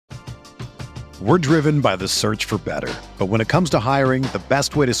We're driven by the search for better. But when it comes to hiring, the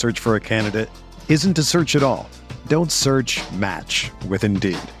best way to search for a candidate isn't to search at all. Don't search, match with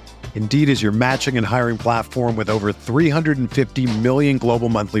Indeed. Indeed is your matching and hiring platform with over 350 million global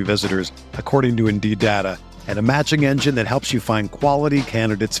monthly visitors, according to Indeed data, and a matching engine that helps you find quality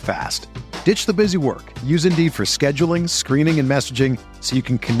candidates fast. Ditch the busy work. Use Indeed for scheduling, screening, and messaging so you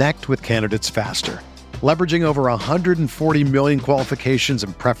can connect with candidates faster. Leveraging over 140 million qualifications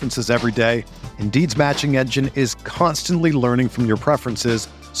and preferences every day, Indeed's matching engine is constantly learning from your preferences,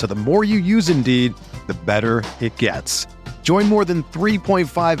 so the more you use Indeed, the better it gets. Join more than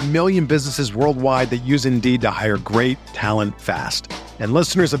 3.5 million businesses worldwide that use Indeed to hire great talent fast. And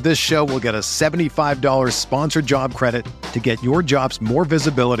listeners of this show will get a $75 sponsored job credit to get your jobs more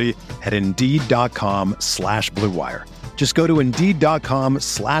visibility at Indeed.com/Blue Wire. Just go to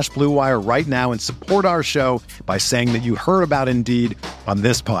Indeed.com/Blue Wire right now and support our show by saying that you heard about Indeed on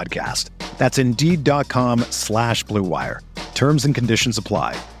this podcast. That's Indeed.com/Blue Wire. Terms and conditions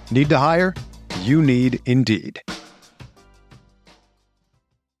apply. Need to hire? You need Indeed.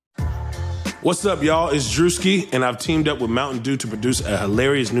 What's up, y'all? It's Drewski, and I've teamed up with Mountain Dew to produce a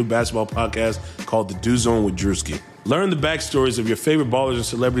hilarious new basketball podcast called The Dew Zone with Drewski. Learn the backstories of your favorite ballers and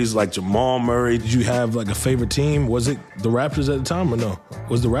celebrities like Jamal Murray. Did you have like a favorite team? Was it the Raptors at the time or no?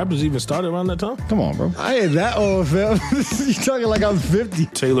 Was the Raptors even started around that time? Come on, bro. I ain't that old, fam. You talking like I'm 50.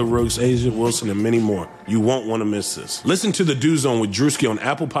 Taylor Rooks, Asia Wilson, and many more. You won't want to miss this. Listen to The Dew Zone with Drewski on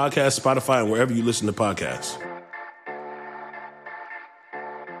Apple Podcasts, Spotify, and wherever you listen to podcasts.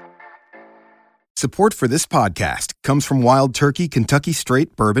 Support for this podcast comes from Wild Turkey Kentucky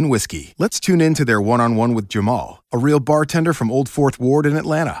Straight Bourbon Whiskey. Let's tune in to their one-on-one with Jamal, a real bartender from Old Fourth Ward in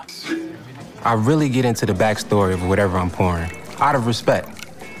Atlanta. I really get into the backstory of whatever I'm pouring, out of respect.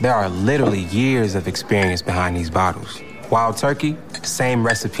 There are literally years of experience behind these bottles. Wild Turkey, same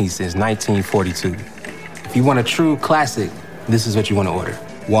recipe since 1942. If you want a true classic, this is what you want to order.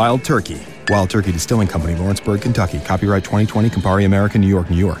 Wild Turkey. Wild Turkey Distilling Company, Lawrenceburg, Kentucky. Copyright 2020, Campari America, New York,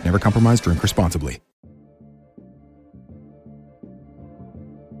 New York. Never compromise, drink responsibly.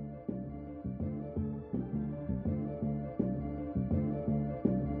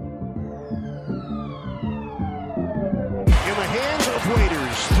 In the hands of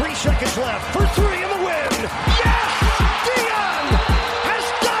Waiters, 3 seconds left for 3 in the win. Yes! Dion has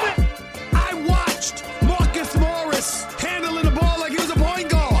done it! I watched Marcus Morris handling the ball like he was a point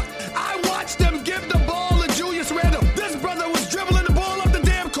guard. I watched them give the ball to Julius Randle. This brother was dribbling the ball up the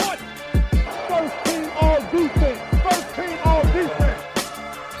damn court. First team all defense. First team all defense.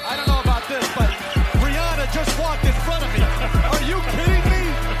 I don't know about this, but Rihanna just walked in front of me. Are you kidding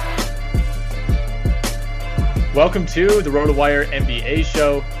me? Welcome to the RotoWire NBA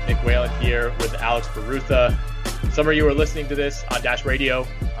show. Nick Whalen here with Alex Barutha. Some of you are listening to this on Dash Radio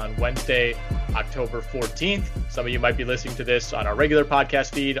on Wednesday, October 14th. Some of you might be listening to this on our regular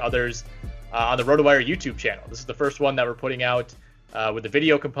podcast feed, others on the RotoWire YouTube channel. This is the first one that we're putting out with the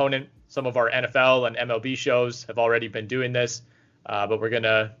video component. Some of our NFL and MLB shows have already been doing this, but we're going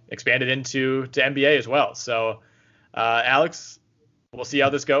to expand it into NBA as well. So, Alex, we'll see how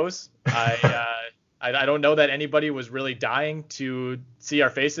this goes. I don't know that anybody was really dying to see our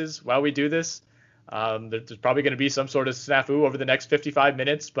faces while we do this. There's probably going to be some sort of snafu over the next 55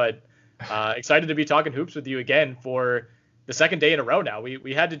 minutes, but excited to be talking hoops with you again for the second day in a row now.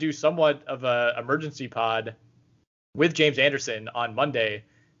 We had to do somewhat of an emergency pod with James Anderson on Monday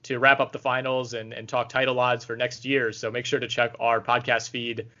to wrap up the finals and talk title odds for next year. So make sure to check our podcast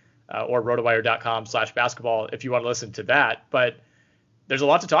feed or rotowire.com/basketball if you want to listen to that. But there's a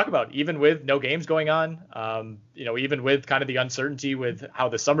lot to talk about, even with no games going on, even with kind of the uncertainty with how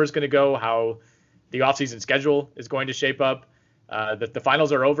the summer is going to go, how the offseason schedule is going to shape up. The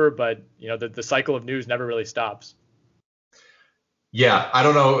finals are over, but the cycle of news never really stops. Yeah, I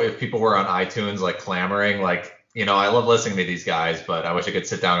don't know if people were on iTunes like clamoring, like, I love listening to these guys, but I wish I could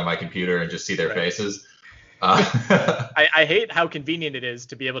sit down on my computer and just see their faces. I hate how convenient it is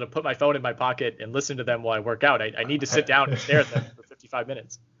to be able to put my phone in my pocket and listen to them while I work out. I need to sit down and stare at them for 55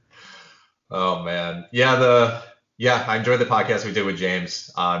 minutes. Oh man. Yeah, I enjoyed the podcast we did with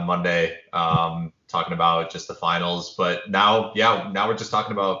James on Monday, talking about just the finals. But now we're just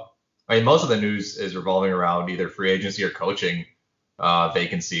talking about, most of the news is revolving around either free agency or coaching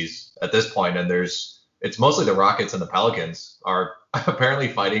vacancies at this point. And it's mostly the Rockets and the Pelicans are apparently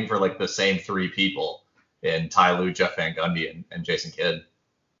fighting for like the same 3 people in Ty Lue, Jeff Van Gundy, and Jason Kidd.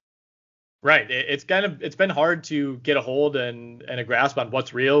 Right. It's been hard to get a hold and a grasp on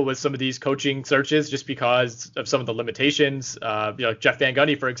what's real with some of these coaching searches, just because of some of the limitations. Jeff Van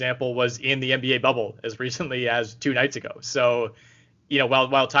Gundy, for example, was in the NBA bubble as recently as 2 nights ago. So,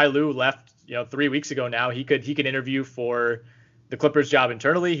 while Ty Lue left, 3 weeks ago now, he could interview for the Clippers job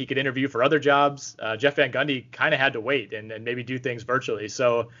internally. He could interview for other jobs. Jeff Van Gundy kind of had to wait and maybe do things virtually.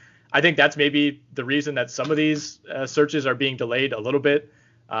 So I think that's maybe the reason that some of these searches are being delayed a little bit.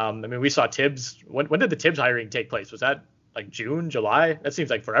 I mean, we saw Tibbs. When did the Tibbs hiring take place? Was that like June, July? That seems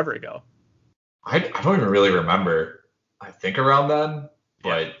like forever ago. I don't even really remember. I think around then.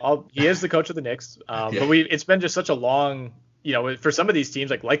 But he is the coach of the Knicks. But it's been just such a long, for some of these teams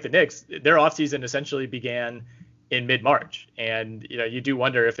like the Knicks, their offseason essentially began in mid-March. And, you do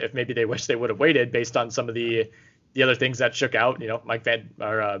wonder if maybe they wish they would have waited based on some of the other things that shook out, Mike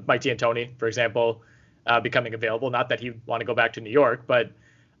D'Antoni, for example, becoming available. Not that he'd want to go back to New York, but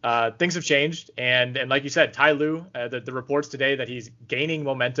things have changed. And like you said, Ty Lue, the reports today that he's gaining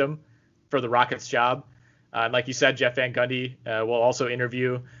momentum for the Rockets job. And like you said, Jeff Van Gundy will also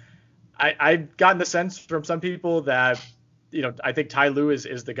interview. I've gotten the sense from some people that, I think Ty Lue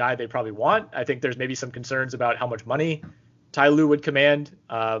is the guy they probably want. I think there's maybe some concerns about how much money Ty Lue would command.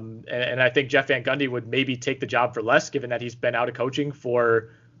 And I think Jeff Van Gundy would maybe take the job for less, given that he's been out of coaching for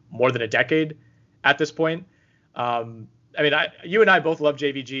more than a decade at this point. I mean, you and I both love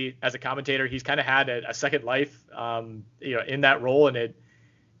JVG as a commentator. He's kind of had a second life, in that role. And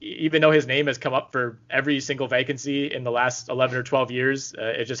even though his name has come up for every single vacancy in the last 11 or 12 years,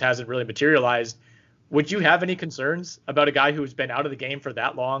 it just hasn't really materialized. Would you have any concerns about a guy who's been out of the game for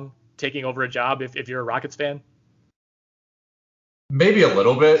that long taking over a job if you're a Rockets fan? Maybe a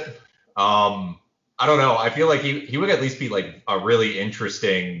little bit. I don't know. I feel like he would at least be like a really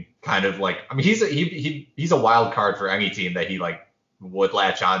interesting kind of like, I mean, he's a wild card for any team that he like would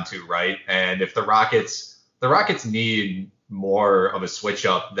latch onto, right? And if the Rockets need more of a switch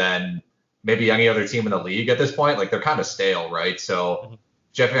up than maybe any other team in the league at this point, like they're kind of stale, right? So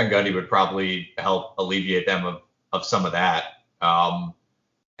Jeff Van Gundy would probably help alleviate them of some of that.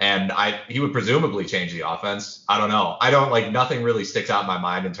 And he would presumably change the offense. I don't know. Nothing really sticks out in my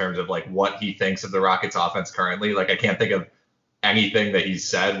mind in terms of like what he thinks of the Rockets offense currently. Like I can't think of anything that he's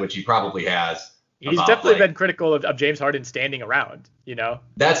said, which he probably has. He's definitely been critical of James Harden standing around,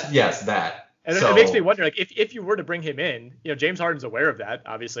 That. And it makes me wonder, like, if you were to bring him in, James Harden's aware of that.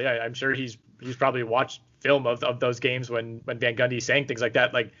 Obviously, I'm sure he's probably watched film of those games when Van Gundy's saying things like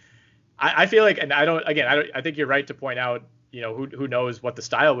that. Like, I feel like, and I think you're right to point out, who knows what the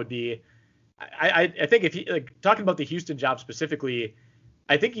style would be. I think if talking about the Houston job specifically,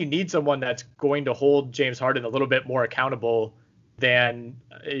 I think you need someone that's going to hold James Harden a little bit more accountable than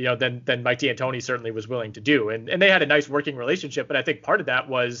Mike D'Antoni certainly was willing to do. And they had a nice working relationship, but I think part of that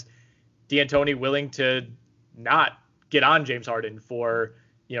was D'Antoni willing to not get on James Harden for,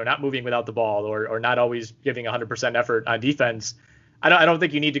 not moving without the ball or not always giving 100% effort on defense. I don't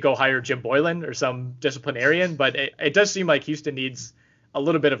think you need to go hire Jim Boylan or some disciplinarian, but it does seem like Houston needs a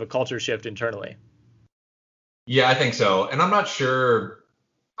little bit of a culture shift internally. Yeah, I think so. And I'm not sure.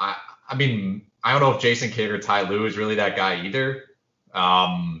 I mean, I don't know if Jason Kidd or Ty Lue is really that guy either.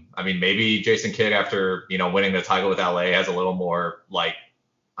 I mean, maybe Jason Kidd after, winning the title with LA has a little more like,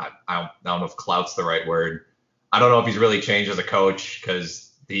 I don't know if clout's the right word. I don't know if he's really changed as a coach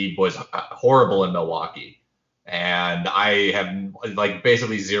because he was horrible in Milwaukee. And I have like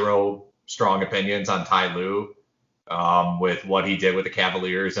basically zero strong opinions on Ty Lue with what he did with the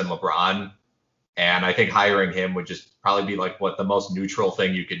Cavaliers and LeBron. And I think hiring him would just probably be like what the most neutral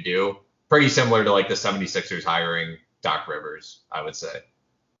thing you could do. Pretty similar to like the 76ers hiring Doc Rivers, I would say.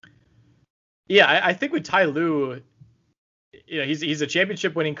 Yeah, I think with Ty Lue, he's a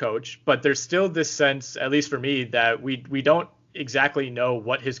championship winning coach, but there's still this sense, at least for me, that we don't exactly know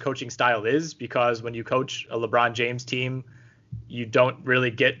what his coaching style is, because when you coach a LeBron James team, you don't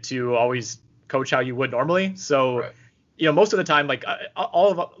really get to always coach how you would normally. So, right. Most of the time, like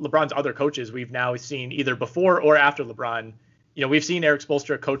all of LeBron's other coaches, we've now seen either before or after LeBron. We've seen Eric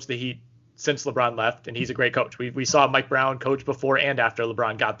Spoelstra coach the Heat since LeBron left, and he's a great coach. We saw Mike Brown coach before and after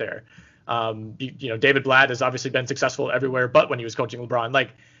LeBron got there. David Blatt has obviously been successful everywhere but when he was coaching LeBron. Like,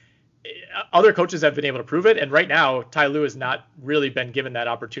 other coaches have been able to prove it, and right now Ty Lue has not really been given that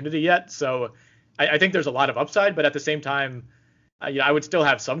opportunity yet. So I think there's a lot of upside, but at the same time, I would still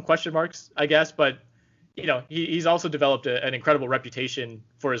have some question marks, I guess. But he's also developed an incredible reputation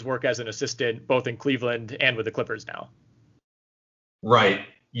for his work as an assistant, both in Cleveland and with the Clippers now. Right.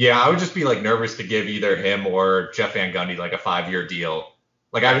 Yeah, I would just be like nervous to give either him or Jeff Van Gundy like a 5-year deal.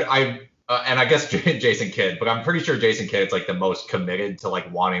 Like and I guess Jason Kidd, but I'm pretty sure Jason Kidd's like the most committed to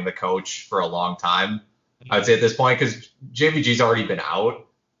like wanting the coach for a long time. I would say at this point, because JVG's already been out.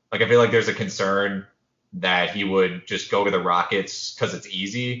 Like I feel like there's a concern that he would just go to the Rockets because it's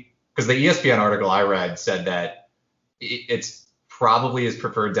easy. Because the ESPN article I read said that it's probably his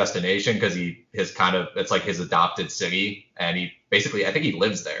preferred destination because it's like his adopted city, and I think he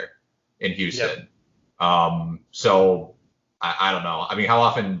lives there in Houston. Yep. So I don't know. I mean, how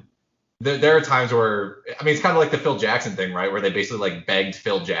often there are times where, I mean, it's kind of like the Phil Jackson thing, right? Where they basically like begged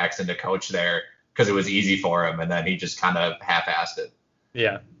Phil Jackson to coach there because it was easy for him, and then he just kind of half-assed it.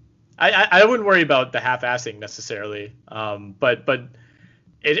 Yeah. I wouldn't worry about the half-assing necessarily, but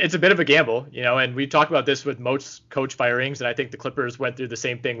it's a bit of a gamble, you know, and we talked about this with most coach firings, and I think the Clippers went through the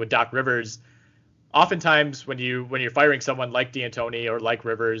same thing with Doc Rivers. Oftentimes when you're firing someone like D'Antoni or like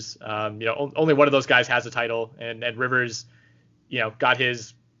Rivers, you know, only one of those guys has a title, and Rivers, you know, got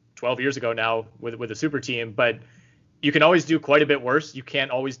his 12 years ago now with a super team, but you can always do quite a bit worse. You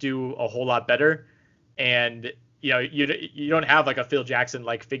can't always do a whole lot better. And, you know, you don't have like a Phil Jackson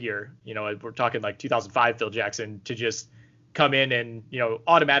like figure, you know, we're talking like 2005 Phil Jackson to just come in and, you know,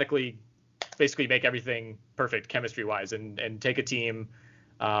 automatically basically make everything perfect chemistry wise and take a team,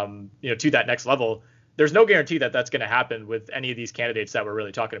 you know, to that next level. There's no guarantee that that's going to happen with any of these candidates that we're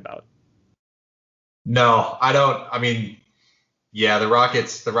really talking about. No, I don't. I mean, yeah, the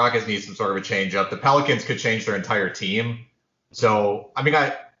Rockets need some sort of a change up. The Pelicans could change their entire team. So, I mean,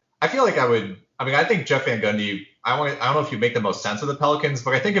 I feel like I think Jeff Van Gundy, I don't know if you make the most sense of the Pelicans,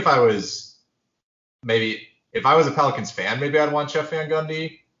 but I think if I was a Pelicans fan, maybe I'd want Jeff Van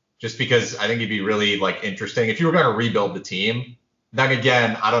Gundy, just because I think he'd be really like interesting. If you were going to rebuild the team, then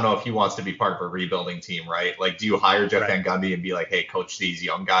again, I don't know if he wants to be part of a rebuilding team, right? Like, do you hire Jeff Van Gundy and be like, hey, coach these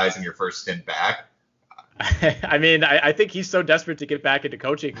young guys in your first stint back? I mean, I think he's so desperate to get back into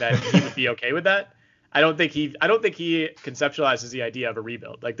coaching that he would be okay with that. I don't think he conceptualizes the idea of a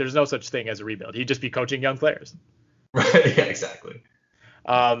rebuild. Like, there's no such thing as a rebuild. He'd just be coaching young players. Right. Yeah, exactly.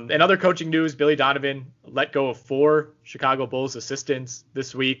 In other coaching news, Billy Donovan let go of 4 Chicago Bulls assistants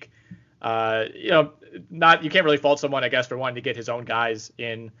this week. You know, you can't really fault someone, I guess, for wanting to get his own guys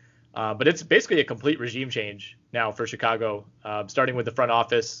in. But it's basically a complete regime change now for Chicago, starting with the front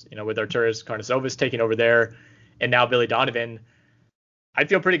office, you know, with Arturas Karnisovas taking over there, and now Billy Donovan. I'd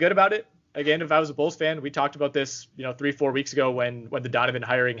feel pretty good about it. Again, if I was a Bulls fan, we talked about this, you know, 3-4 weeks ago when the Donovan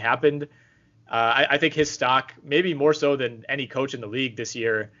hiring happened. I think his stock, maybe more so than any coach in the league this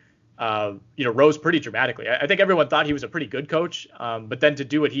year, you know, rose pretty dramatically. I think everyone thought he was a pretty good coach, but then to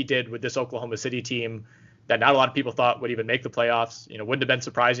do what he did with this Oklahoma City team that not a lot of people thought would even make the playoffs, you know, wouldn't have been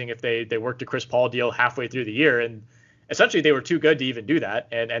surprising if they worked a Chris Paul deal halfway through the year. And essentially they were too good to even do that.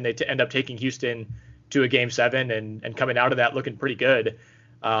 And they end up taking Houston to a Game 7 and coming out of that looking pretty good.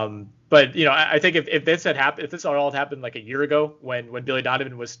 But, you know, I think if this had happened, if this all had happened like a year ago when Billy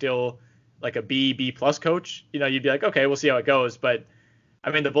Donovan was still like a B+ coach, you know, you'd be like, okay, we'll see how it goes. But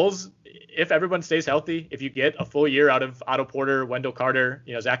I mean, the Bulls, if everyone stays healthy, if you get a full year out of Otto Porter, Wendell Carter,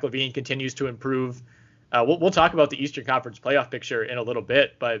 you know, Zach LaVine continues to improve. We'll talk about the Eastern Conference playoff picture in a little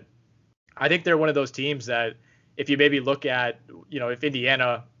bit, but I think they're one of those teams that if you maybe look at, you know, if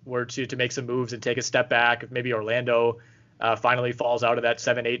Indiana were to make some moves and take a step back, if maybe Orlando finally falls out of that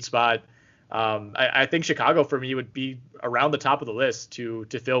 7-8 spot, I think Chicago for me would be around the top of the list to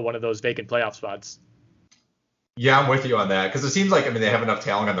fill one of those vacant playoff spots. Yeah, I'm with you on that because it seems like, I mean, they have enough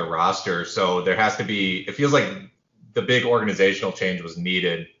talent on their roster, so there has to be, it feels like the big organizational change was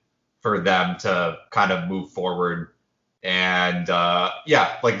needed for them to kind of move forward. And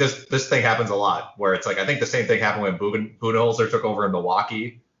yeah, like this thing happens a lot where it's like, I think the same thing happened when Budenholzer took over in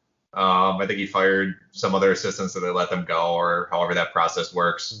Milwaukee. I think he fired some other assistants, so they let them go, or however that process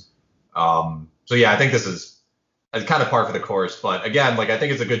works. So yeah, I think this is kind of par for the course. But again, like I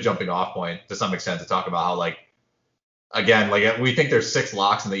think it's a good jumping off point to some extent to talk about how, like, again, like we think there's 6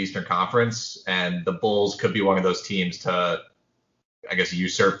 locks in the Eastern Conference, and the Bulls could be one of those teams to, I guess,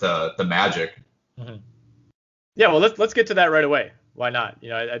 usurp the Magic. Mm-hmm. Yeah, well, let's get to that right away. Why not? You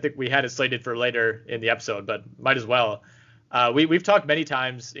know, I think we had it slated for later in the episode, but might as well. We've talked many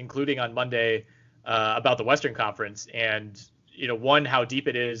times, including on Monday, about the Western Conference, and you know, how deep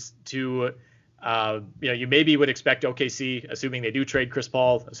it is. To you know, you maybe would expect OKC, assuming they do trade Chris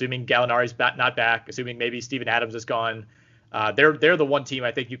Paul, assuming Gallinari's not back, assuming maybe Steven Adams is gone. They're the one team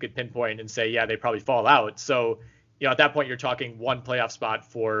I think you could pinpoint and say, yeah, they probably fall out. So, you know, at that point, you're talking one playoff spot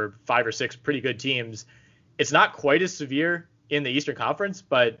for 5 or 6 pretty good teams. It's not quite as severe in the Eastern Conference,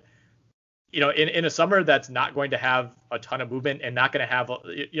 but you know, in a summer that's not going to have a ton of movement and not going to have,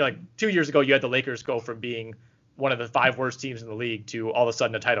 you know, like 2 years ago, you had the Lakers go from being one of the 5 worst teams in the league to all of a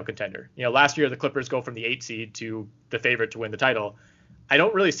sudden a title contender. You know, last year the Clippers go from the 8 seed to the favorite to win the title. I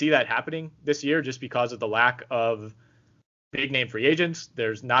don't really see that happening this year just because of the lack of big name free agents.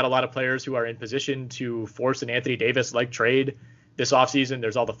 There's not a lot of players who are in position to force an Anthony Davis like trade this offseason.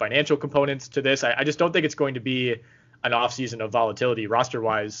 There's all the financial components to this. I just don't think it's going to be an offseason of volatility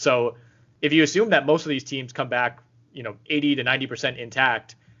roster-wise. So if you assume that most of these teams come back, 80 to 90%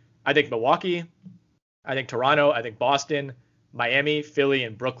 intact, I think Milwaukee, I think Toronto, I think Boston, Miami, Philly,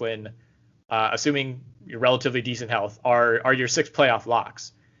 and Brooklyn, assuming your relatively decent health, are your 6 playoff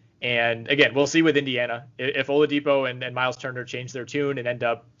locks. And again, we'll see with Indiana. If Oladipo and Miles Turner change their tune and end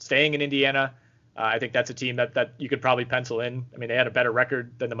up staying in Indiana, I think that's a team that you could probably pencil in. I mean, they had a better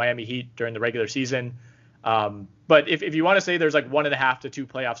record than the Miami Heat during the regular season. But if you want to say there's like 1.5 to 2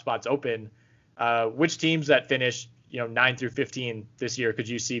 playoff spots open, which teams that finish 9 through 15 this year could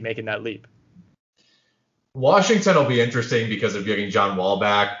you see making that leap? Washington will be interesting because of getting John Wall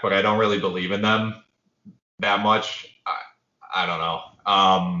back, but I don't really believe in them that much. I don't know.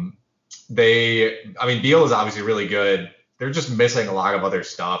 Beal is obviously really good. They're just missing a lot of other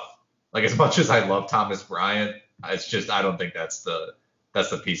stuff. Like, as much as I love Thomas Bryant, it's just, I don't think that's the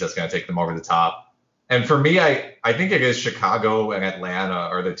piece that's going to take them over the top. And for me, I think it is Chicago and Atlanta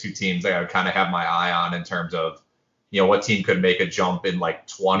are the 2 teams that I would kind of have my eye on in terms of, what team could make a jump in like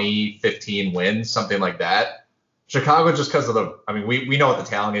 20, 15 wins, something like that. Chicago, just because of we know what the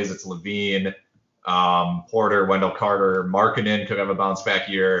talent is. It's LaVine, Porter, Wendell Carter, Markkanen could have a bounce back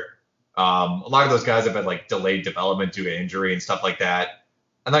year. A lot of those guys have been like delayed development due to injury and stuff like that.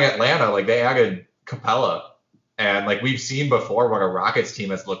 And like Atlanta, like they added Capella, and like we've seen before what a Rockets team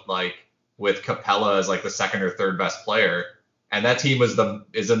has looked like with Capella as like the 2nd or 3rd best player. And that team was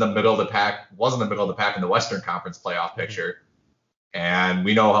in the middle of the pack in the Western Conference playoff picture. And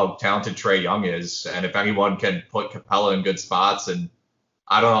we know how talented Trae Young is. And if anyone can put Capella in good spots, and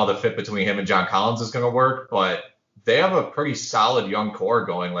I don't know how the fit between him and John Collins is going to work, but they have a pretty solid young core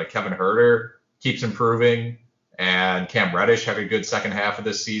going. Like Kevin Huerter keeps improving, and Cam Reddish had a good second half of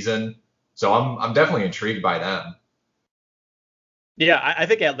this season. So I'm definitely intrigued by them. Yeah, I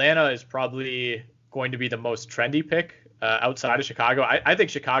think Atlanta is probably going to be the most trendy pick outside of Chicago. I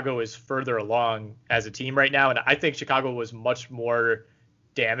think Chicago is further along as a team right now, and I think Chicago was much more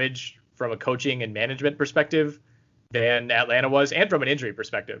damaged from a coaching and management perspective than Atlanta was, and from an injury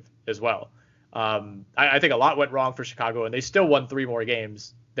perspective as well. I think a lot went wrong for Chicago, and they still won 3 more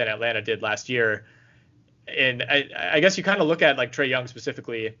games than Atlanta did last year. And I guess you kind of look at like Trae Young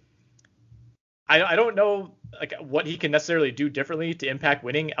specifically. I don't know like what he can necessarily do differently to impact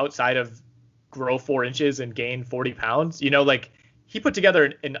winning outside of grow 4 inches and gain 40 pounds. Like he put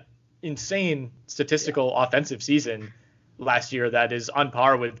together an insane statistical offensive season last year that is on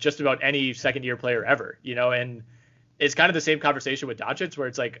par with just about any second-year player ever. And it's kind of the same conversation with Doncic, where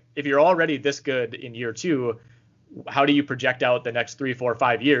it's like, if you're already this good in year 2, how do you project out the next 3, 4,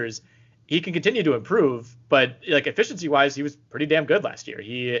 5 years? He can continue to improve, but like efficiency-wise, he was pretty damn good last year.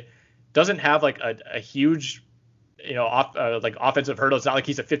 He doesn't have like a huge, offensive hurdle. It's not like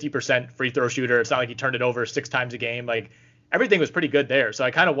he's a 50% free throw shooter. It's not like he turned it over 6 times a game. Like everything was pretty good there. So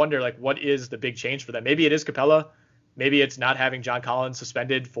I kind of wonder like what is the big change for them? Maybe it is Capella. Maybe it's not having John Collins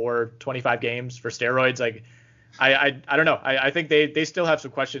suspended for 25 games for steroids. Like I don't know. I think they still have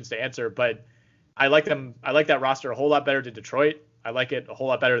some questions to answer, but I like them. I like that roster a whole lot better than Detroit. I like it a whole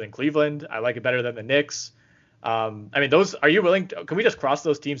lot better than Cleveland. I like it better than the Knicks. Are you willing to, can we just cross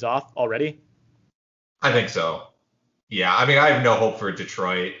those teams off already? I think so. Yeah. I have no hope for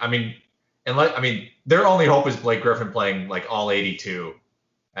Detroit. Their only hope is Blake Griffin playing like all 82.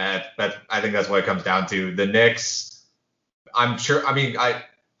 And I think that's what it comes down to. The Knicks, I'm sure.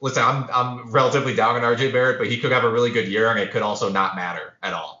 I'm relatively down on RJ Barrett, but he could have a really good year and it could also not matter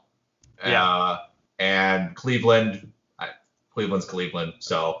at all. Yeah. And Cleveland's Cleveland.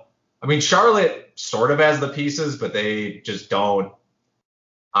 So, Charlotte sort of has the pieces, but they just don't.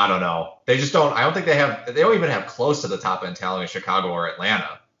 I don't know. They just don't. I don't think they don't even have close to the top end talent in Chicago or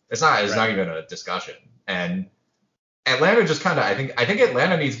Atlanta. It's not even a discussion. And Atlanta just kind of, I think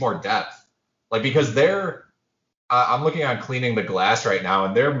Atlanta needs more depth. Like, because I'm looking on Cleaning the Glass right now,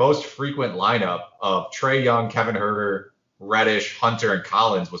 and their most frequent lineup of Trae Young, Kevin Huerter, Reddish, Hunter, and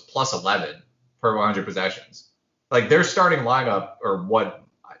Collins was plus 11 per 100 possessions. Like, their starting lineup, or what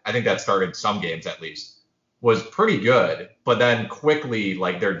I think that started some games at least, was pretty good, but then quickly,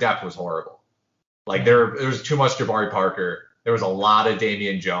 like, their depth was horrible. Like, there was too much Jabari Parker. There was a lot of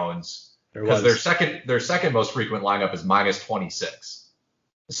Damian Jones. Because their second most frequent lineup is minus 26.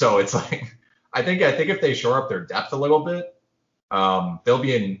 So it's like, I think if they shore up their depth a little bit, they'll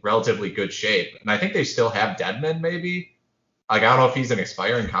be in relatively good shape. And I think they still have Dedmon, maybe. Like, I don't know if he's an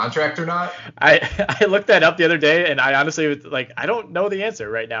expiring contract or not. I looked that up the other day, and I honestly was like, I don't know the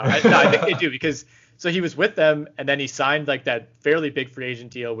answer right now. I think they do, because so he was with them, and then he signed like that fairly big free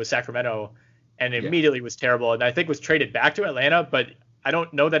agent deal with Sacramento, and immediately was terrible. And I think was traded back to Atlanta, but I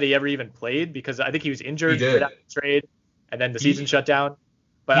don't know that he ever even played because I think he was injured right after the trade, and then the season shut down.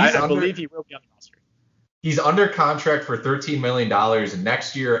 But I believe he will be on the roster. He's under contract for $13 million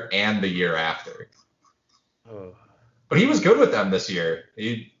next year and the year after. Oh. But he was good with them this year.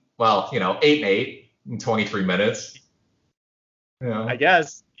 8-8 in 23 minutes. I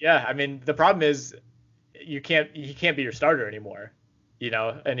guess. Yeah. I mean, the problem is he can't be your starter anymore,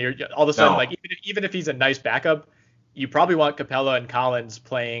 and you're all of a sudden, like, even if he's a nice backup, you probably want Capella and Collins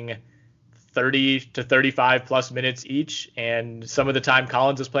playing 30 to 35 plus minutes each. And some of the time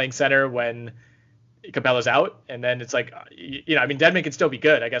Collins is playing center when Capella's out. And then it's like, Dedmon can still be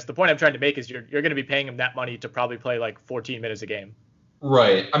good. I guess the point I'm trying to make is you're going to be paying him that money to probably play like 14 minutes a game.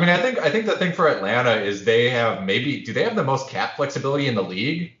 Right. I mean, I think the thing for Atlanta is do they have the most cap flexibility in the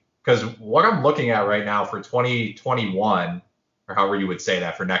league? Because what I'm looking at right now for 2021, or however you would say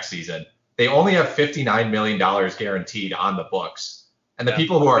that for next season, they only have $59 million guaranteed on the books. And the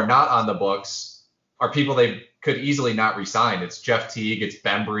people who are not on the books are people they could easily not re-sign. It's Jeff Teague, it's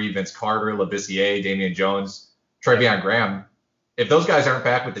Bembry, Vince Carter, Labissiere, Damian Jones, Treveon Graham. If those guys aren't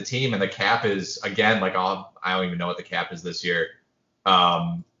back with the team and the cap is, again, like, I don't even know what the cap is this year.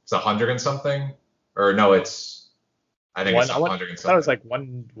 It's 100 and something, or no, it's 100 and something. I thought it was like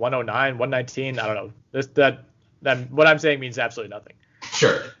 109, 119. I don't know. That what I'm saying means absolutely nothing.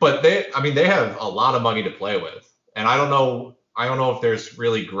 Sure, but they have a lot of money to play with, and I don't know if there's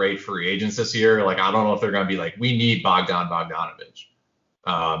really great free agents this year. Like, I don't know if they're going to be like, we need Bogdanovich.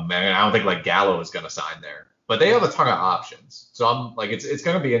 And I don't think like Gallo is going to sign there, but they have a ton of options. So I'm like, it's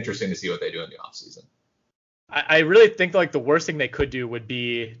going to be interesting to see what they do in the offseason. I really think like the worst thing they could do would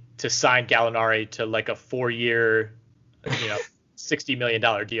be to sign Gallinari to like a 4-year, $60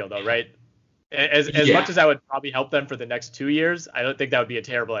 million deal though, right? As much as that would probably help them for the next 2 years, I don't think that would be a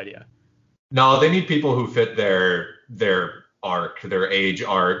terrible idea. No, they need people who fit their arc, their age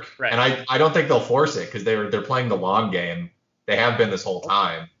arc. Right. And I don't think they'll force it because they're playing the long game. They have been this whole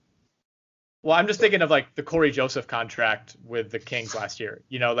time. Well, I'm just thinking of like the Corey Joseph contract with the Kings last year.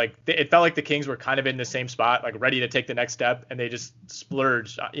 Like it felt like the Kings were kind of in the same spot, like ready to take the next step, and they just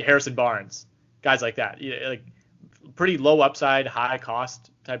splurged. Harrison Barnes, guys like that, like pretty low upside, high cost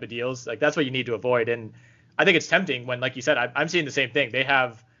type of deals. Like that's what you need to avoid. And I think it's tempting when, like you said, I'm seeing the same thing. They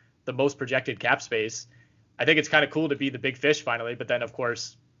have the most projected cap space. I think it's kind of cool to be the big fish finally, but then of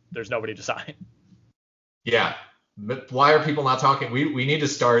course there's nobody to sign. Yeah. But why are people not talking? We need to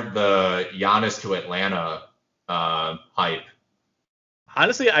start the Giannis to Atlanta hype.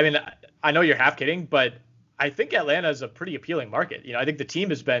 Honestly, I mean, I know you're half kidding, but I think Atlanta is a pretty appealing market. I think the team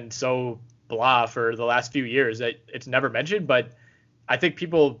has been so blah for the last few years that it's never mentioned, but I think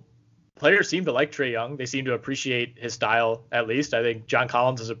players seem to like Trae Young. They seem to appreciate his style, at least. I think John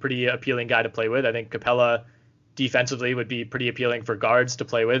Collins is a pretty appealing guy to play with. I think Capella defensively would be pretty appealing for guards to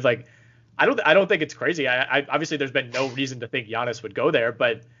play with. Like, I don't think it's crazy. I obviously there's been no reason to think Giannis would go there,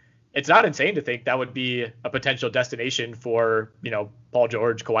 but it's not insane to think that would be a potential destination for, Paul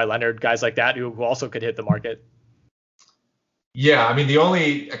George, Kawhi Leonard, guys like that who also could hit the market. Yeah, I mean,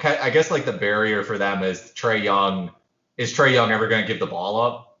 I guess like the barrier for them is Trae Young. Is Trae Young ever going to give the ball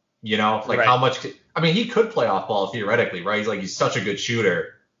up? Like right. How much? I mean, he could play off ball theoretically, right? He's such a good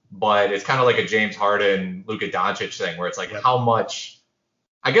shooter, but it's kind of like a James Harden, Luka Doncic thing where it's like how much.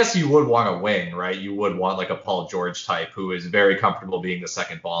 I guess you would want a wing, right? You would want like a Paul George type who is very comfortable being the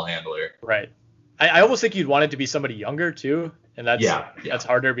second ball handler. Right. I almost think you'd want it to be somebody younger too. And that's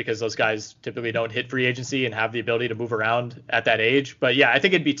harder because those guys typically don't hit free agency and have the ability to move around at that age. But yeah, I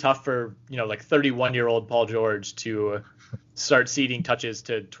think it'd be tough for, like 31-year-old Paul George to start ceding touches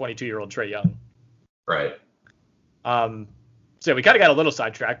to 22-year-old Trae Young. Right. So we kind of got a little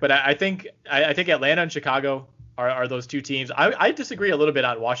sidetracked, but I think Atlanta and Chicago are those two teams. I disagree a little bit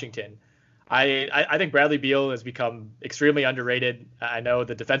on Washington. I think Bradley Beal has become extremely underrated. I know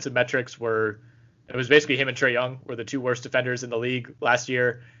the defensive metrics it was basically him and Trae Young were the two worst defenders in the league last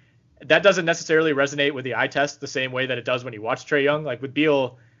year. That doesn't necessarily resonate with the eye test the same way that it does when you watch Trae Young. Like with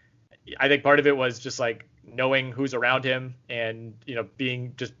Beal, I think part of it was just like knowing who's around him and,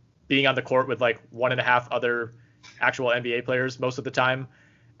 being on the court with like 1.5 other actual NBA players most of the time.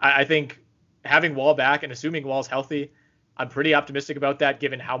 I think having Wall back and assuming Wall's healthy, I'm pretty optimistic about that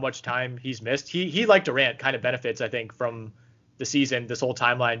given how much time he's missed. He like Durant kind of benefits, I think, from the season, this whole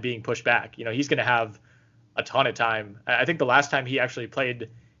timeline being pushed back. He's going to have a ton of time. I think the last time he actually played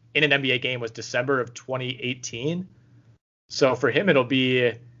in an NBA game was December of 2018. So for him, it'll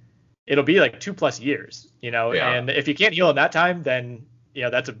be like 2+ years, and if you can't heal in that time, then,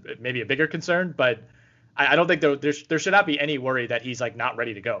 that's maybe a bigger concern, but I don't think there should not be any worry that he's like not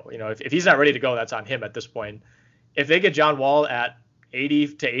ready to go. If he's not ready to go, that's on him at this point. If they get John Wall at,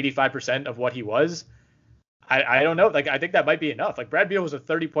 80 to 85% of what he was, I don't know. Like, I think that might be enough. Like, Brad Beal was a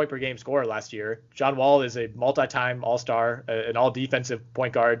 30-point per game scorer last year. John Wall is a multi-time All-Star, an all-defensive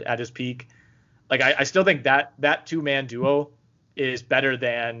point guard at his peak. Like, I still think that two-man duo is better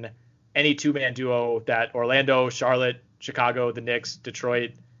than any two-man duo that Orlando, Charlotte, Chicago, the Knicks,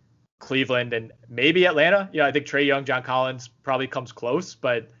 Detroit, Cleveland, and maybe Atlanta. Yeah, I think Trae Young, John Collins probably comes close,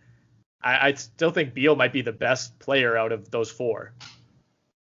 but I still think Beal might be the best player out of those four.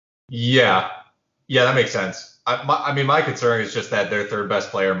 Yeah, that makes sense. I mean, my concern is just that their third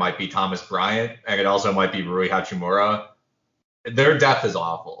best player might be Thomas Bryant, and it also might be Rui Hachimura. Their depth is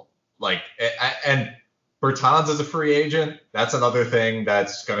awful. Like, and Bertans is a free agent. That's another thing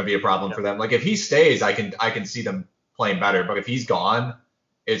that's going to be a problem for them. Like, if he stays, I can see them playing better. But if he's gone,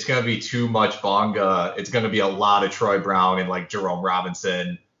 it's going to be too much Bonga. It's going to be a lot of Troy Brown and like Jerome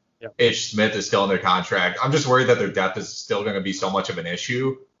Robinson. Yep. Ish Smith is still in their contract. I'm just worried that their depth is still going to be so much of an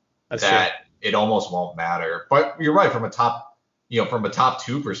issue that it almost won't matter. But you're right, from a top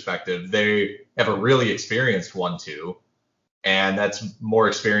two perspective, they have a really experienced 1-2, and that's more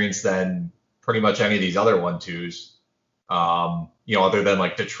experience than pretty much any of these other 1-2s. Other than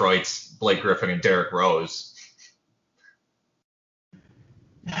like Detroit's Blake Griffin and Derrick Rose.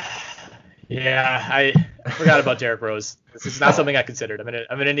 Yeah, I forgot about Derrick Rose. This is not something I considered.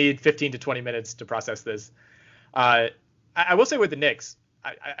 I'm gonna need 15 to 20 minutes to process this. I will say with the Knicks,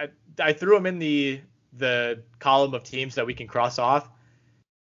 I threw them in the column of teams that we can cross off.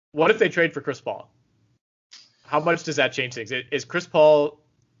 What if they trade for Chris Paul? How much does that change things? Is Chris Paul,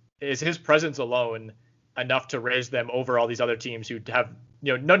 is his presence alone enough to raise them over all these other teams who have,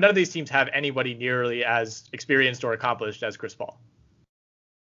 none of these teams have anybody nearly as experienced or accomplished as Chris Paul?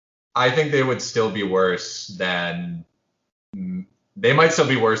 I think they would still be worse than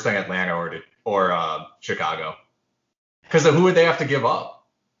Atlanta or Chicago. Because who would they have to give up?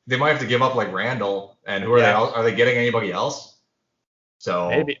 They might have to give up like Randall, and who are they? Are they getting anybody else?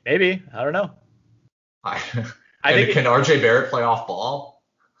 So maybe I don't know. I think can RJ Barrett play off ball?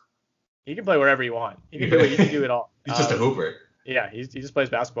 He can play wherever you want. He can do it all. He's just a hooper. Yeah, he just plays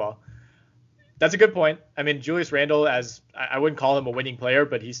basketball. That's a good point. I mean, Julius Randle, I wouldn't call him a winning player,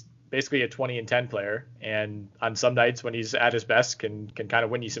 but he's basically a 20-10 player, and on some nights when he's at his best can kind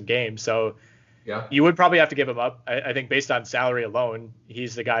of win you some games. So yeah, you would probably have to give him up. I think based on salary alone,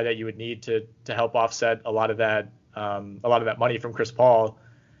 he's the guy that you would need to help offset a lot of that money from Chris Paul.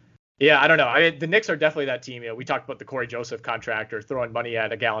 Yeah, I don't know. The Knicks are definitely that team. We talked about the Corey Joseph contract or throwing money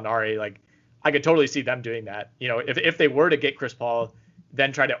at a Gallinari. Like, I could totally see them doing that. If they were to get Chris Paul,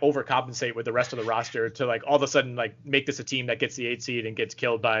 then try to overcompensate with the rest of the roster to like all of a sudden like make this a team that gets the 8 seed and gets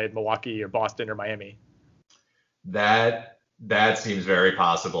killed by Milwaukee or Boston or Miami. That seems very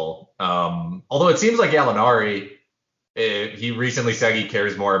possible. Although it seems like Gallinari, he recently said he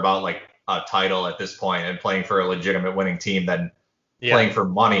cares more about like a title at this point and playing for a legitimate winning team than playing for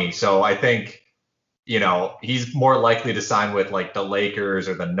money. So I think, he's more likely to sign with like the Lakers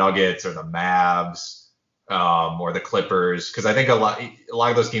or the Nuggets or the Mavs. Or the Clippers, because I think a lot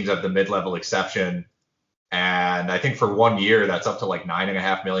of those teams have the mid-level exception, and I think for 1 year that's up to like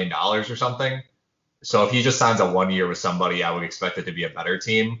 $9.5 million or something. So if he just signs a 1 year with somebody, I would expect it to be a better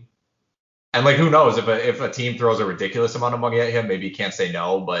team. And like, who knows, if a team throws a ridiculous amount of money at him, maybe he can't say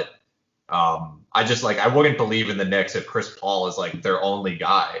no. But I wouldn't believe in the Knicks if Chris Paul is like their only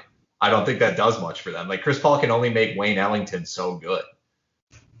guy. I don't think that does much for them. Like, Chris Paul can only make Wayne Ellington so good.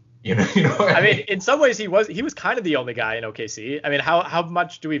 I mean, in some ways he was kind of the only guy in OKC. I mean, how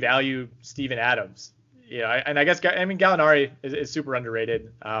much do we value Steven Adams? And I guess Gallinari is super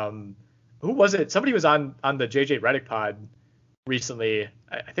underrated. Who was it? Somebody was on the JJ Redick pod recently.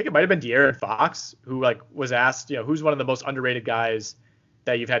 I think it might have been De'Aaron Fox, who like was asked, who's one of the most underrated guys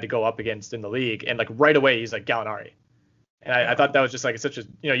that you've had to go up against in the league, and like right away he's like Gallinari. And I thought that was just like such a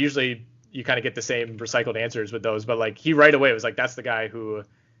usually you kind of get the same recycled answers with those, but like he right away was like, that's the guy who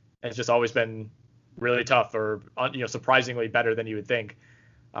has just always been really tough or, surprisingly better than you would think.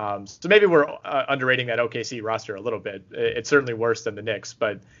 So maybe we're underrating that OKC roster a little bit. It's certainly worse than the Knicks,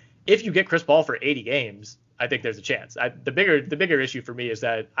 but if you get Chris Paul for 80 games, I think there's a chance. The bigger issue for me is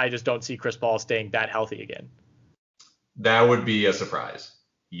that I just don't see Chris Paul staying that healthy again. That would be a surprise.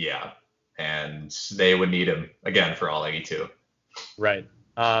 Yeah. And they would need him again for all 82. Right.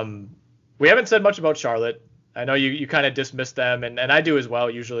 We haven't said much about Charlotte. I know you kind of dismissed them, and I do as well.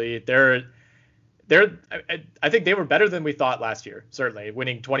 Usually, I think they were better than we thought last year. Certainly,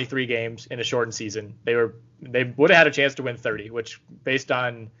 winning 23 games in a shortened season, they would have had a chance to win 30, which, based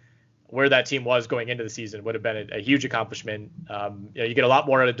on where that team was going into the season, would have been a huge accomplishment. You get a lot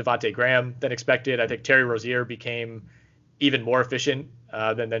more out of Devontae Graham than expected. I think Terry Rozier became even more efficient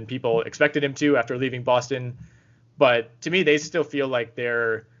than people expected him to after leaving Boston. But to me, they still feel like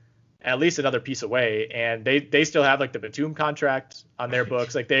they're at least another piece away, and they still have like the Batum contract on their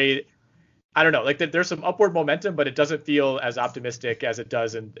books. Like I don't know, like there's some upward momentum, but it doesn't feel as optimistic as it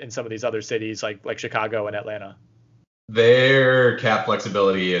does in some of these other cities like Chicago and Atlanta. Their cap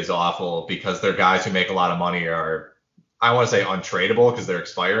flexibility is awful because their guys who make a lot of money are, I want to say untradeable because they're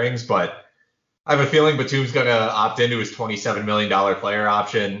expirings, but I have a feeling Batum's going to opt into his $27 million player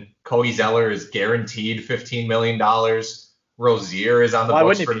option. Cody Zeller is guaranteed $15 million. Rozier is on the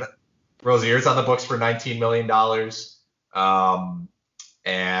books for $19 million.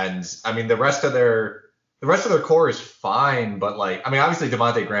 And I mean, the rest of their core is fine, but like, I mean, obviously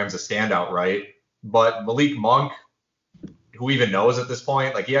Devontae Graham's a standout, right? But Malik Monk, who even knows at this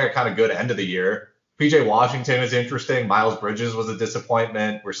point, like he had a kind of good end of the year. PJ Washington is interesting. Miles Bridges was a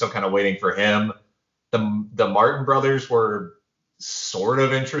disappointment. We're still kind of waiting for him. The Martin brothers were sort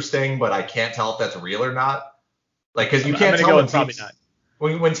of interesting, but I can't tell if that's real or not. Like, because you can't tell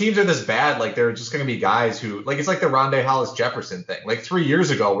when teams are this bad, like they're just going to be guys who, like, it's like the Rondae Hollis Jefferson thing. Like 3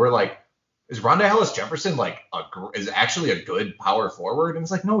 years ago, we're like, is Rondae Hollis Jefferson like is actually a good power forward? And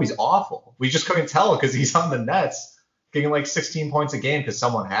it's like, no, he's awful. We just couldn't tell because he's on the Nets getting like 16 points a game because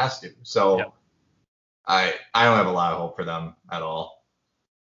someone has to. So yeah. I don't have a lot of hope for them at all.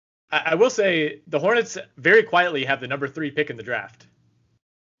 I will say the Hornets very quietly have the number 3 pick in the draft.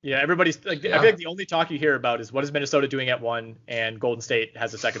 Yeah, everybody's like, I feel like the only talk you hear about is what is Minnesota doing at 1 and Golden State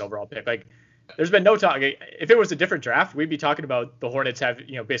has the 2nd overall pick. Like, there's been no talk. If it was a different draft, we'd be talking about the Hornets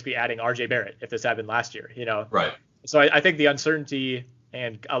basically adding RJ Barrett if this happened last year, Right. So I think the uncertainty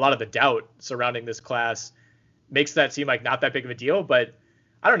and a lot of the doubt surrounding this class makes that seem like not that big of a deal. But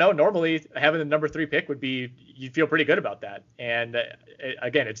I don't know. Normally, having the number 3 pick you'd feel pretty good about that. And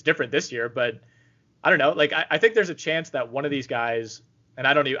again, it's different this year, but I don't know. Like, I think there's a chance that one of these guys, and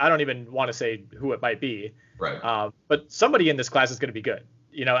I don't even want to say who it might be, right? But somebody in this class is going to be good.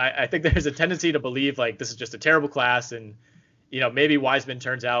 I think there's a tendency to believe like this is just a terrible class, and maybe Wiseman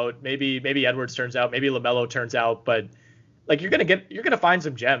turns out, maybe Edwards turns out, maybe LaMelo turns out, but like you're gonna find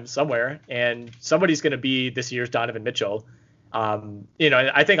some gems somewhere, and somebody's gonna be this year's Donovan Mitchell.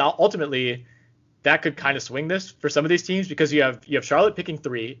 I think ultimately that could kind of swing this for some of these teams because you have Charlotte picking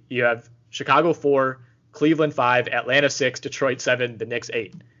 3, you have Chicago 4, Cleveland 5, Atlanta 6, Detroit 7, the Knicks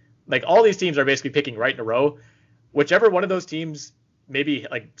 8. Like all these teams are basically picking right in a row. Whichever one of those teams maybe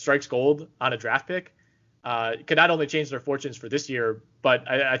like strikes gold on a draft pick could not only change their fortunes for this year, but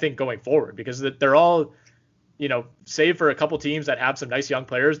I think going forward, because they're all, save for a couple teams that have some nice young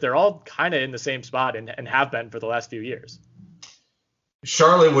players, they're all kind of in the same spot and have been for the last few years.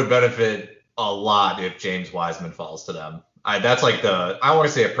 Charlotte would benefit a lot if James Wiseman falls to them. That's like I don't want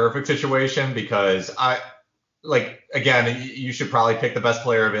to say a perfect situation because you should probably pick the best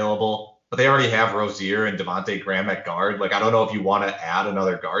player available, but they already have Rozier and Devontae Graham at guard. Like, I don't know if you want to add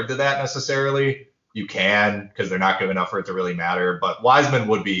another guard to that necessarily. You can, because they're not good enough for it to really matter, but Wiseman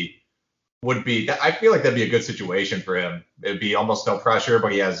would be, I feel like that'd be a good situation for him. It'd be almost no pressure,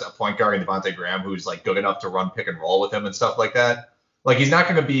 but he has a point guard in Devontae Graham who's like good enough to run pick and roll with him and stuff like that. Like, he's not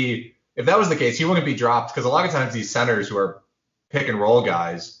going to be, if that was the case, he wouldn't be dropped, because a lot of times these centers who are pick and roll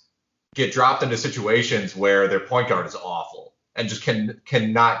guys get dropped into situations where their point guard is awful and just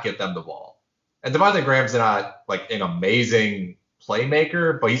cannot get them the ball. And Devontae Graham's not like an amazing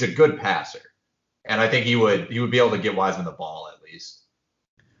playmaker, but he's a good passer. And I think he would be able to get Wiseman the ball at least.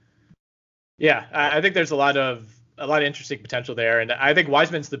 Yeah, I think there's a lot of interesting potential there, and I think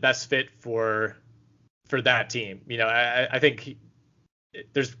Wiseman's the best fit for that team. I think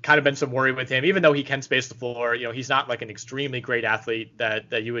there's kind of been some worry with him, even though he can space the floor. He's not like an extremely great athlete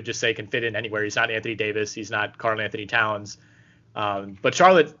that you would just say can fit in anywhere. He's not Anthony Davis. He's not Karl Anthony Towns. But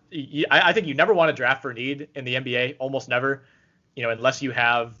Charlotte, I think you never want to draft for need in the NBA, almost never. Unless you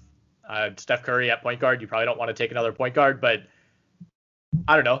have Steph Curry at point guard, you probably don't want to take another point guard. But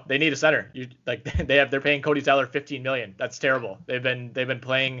I don't know. They need a center. They're paying Cody Zeller $15 million. That's terrible. They've been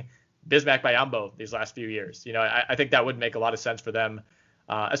playing Bismack Biyombo these last few years. I think that would make a lot of sense for them.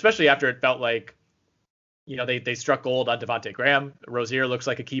 Especially after it felt like, they struck gold on Devontae Graham. Rozier looks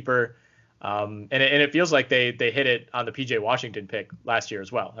like a keeper. And it feels like they hit it on the PJ Washington pick last year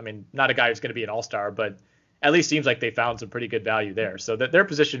as well. I mean, not a guy who's going to be an all-star, but at least seems like they found some pretty good value there. So that they're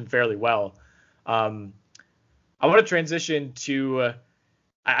positioned fairly well. I want to transition to,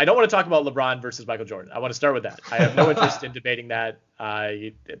 I don't want to talk about LeBron versus Michael Jordan. I want to start with that. I have no interest in debating that.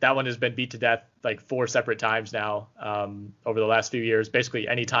 That one has been beat to death like 4 separate times now over the last few years. Basically,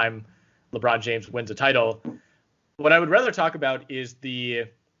 anytime LeBron James wins a title. What I would rather talk about is the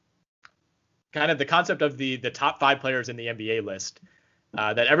kind of the concept of the top 5 players in the NBA list,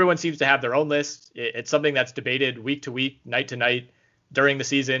 that everyone seems to have their own list. It's something that's debated week to week, night to night during the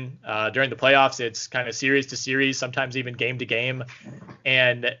season. During the playoffs, it's kind of series to series, sometimes even game to game.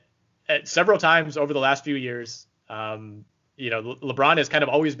 And several times over the last few years, LeBron has kind of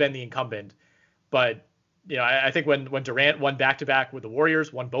always been the incumbent. But, I think when Durant won back-to-back with the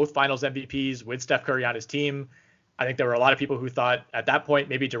Warriors, won both finals MVPs with Steph Curry on his team, I think there were a lot of people who thought at that point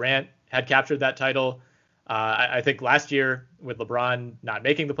maybe Durant had captured that title. I think last year with LeBron not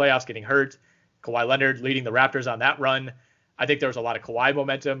making the playoffs, getting hurt, Kawhi Leonard leading the Raptors on that run, I think there was a lot of Kawhi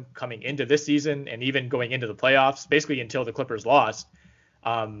momentum coming into this season and even going into the playoffs, basically until the Clippers lost.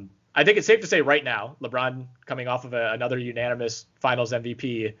 I think it's safe to say right now, LeBron coming off of another unanimous finals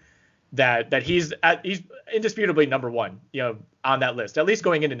MVP, that he's indisputably number one, on that list, at least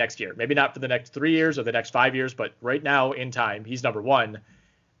going into next year. Maybe not for the next 3 years or the next 5 years, but right now in time, he's number one.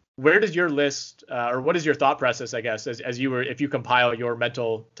 Where does your list, or what is your thought process, I guess, if you compile your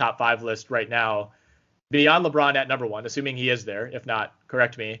mental top 5 list right now, beyond LeBron at number one, assuming he is there? If not,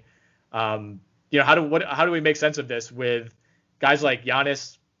 correct me. How do we make sense of this with guys like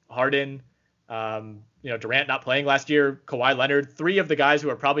Giannis, Harden, Durant not playing last year, Kawhi Leonard, 3 of the guys who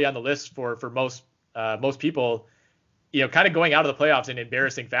are probably on the list for most people, kind of going out of the playoffs in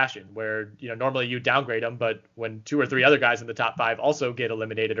embarrassing fashion, where, normally you downgrade them, but when 2 or 3 other guys in the top 5 also get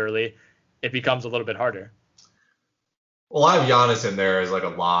eliminated early, it becomes a little bit harder. Well, I have Giannis in there as like a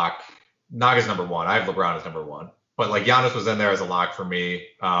lock, not as number one. I have LeBron as number one, but like Giannis was in there as a lock for me.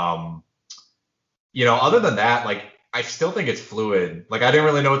 Other than that, like, I still think it's fluid. Like, I didn't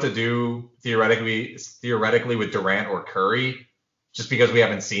really know what to do theoretically with Durant or Curry, just because we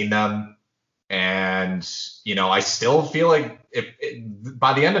haven't seen them. And, I still feel like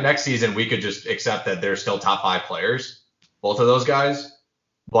by the end of next season, we could just accept that they're still top 5 players, both of those guys.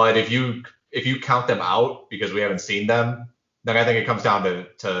 But if you count them out because we haven't seen them, then I think it comes down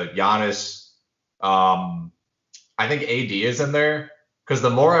to Giannis. I think AD is in there, because the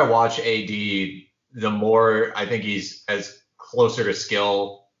more I watch AD, the more I think he's as closer to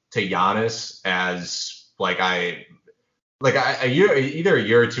skill to Giannis as either a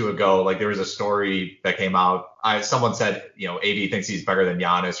year or 2 ago, like there was a story that came out. Someone said, AD thinks he's better than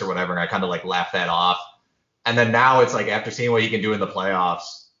Giannis or whatever, and I kind of like laughed that off. And then now it's like, after seeing what he can do in the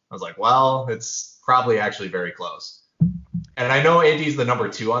playoffs, I was like, well, it's probably actually very close. And I know AD's the number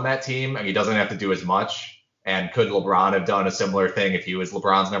 2 on that team, and he doesn't have to do as much. And could LeBron have done a similar thing if he was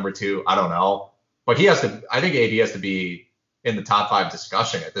LeBron's number 2? I don't know. But I think AD has to be in the top 5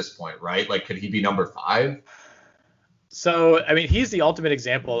 discussion at this point, right? Like, could he be number 5? So, I mean, he's the ultimate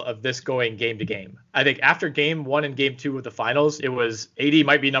example of this going game to game. I think after game 1 and game 2 of the finals, it was AD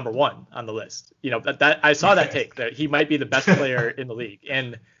might be number 1 on the list. That I saw that take, that he might be the best player in the league.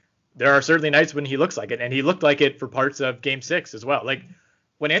 And there are certainly nights when he looks like it, and he looked like it for parts of game 6 as well. Like,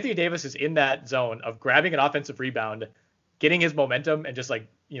 when Anthony Davis is in that zone of grabbing an offensive rebound, getting his momentum, and just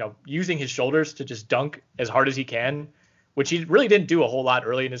using his shoulders to just dunk as hard as he can, which he really didn't do a whole lot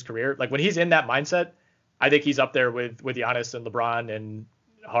early in his career. Like, when he's in that mindset, I think he's up there with Giannis and LeBron and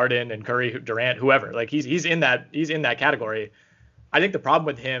Harden and Curry, Durant, whoever. Like, he's in that category. I think the problem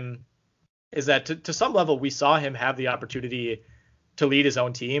with him is that to some level we saw him have the opportunity to lead his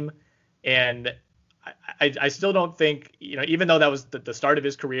own team, and I still don't think, even though that was the start of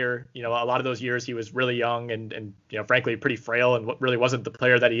his career, a lot of those years he was really young and frankly pretty frail and really wasn't the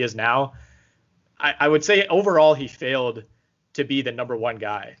player that he is now. I would say overall he failed to be the number 1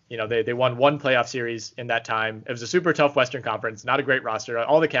 guy. They won 1 playoff series in that time. It was a super tough Western Conference, not a great roster,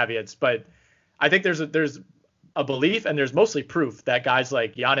 all the caveats, but I think there's a belief, and there's mostly proof, that guys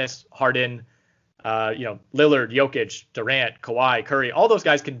like Giannis, Harden, Lillard, Jokic, Durant, Kawhi, Curry, all those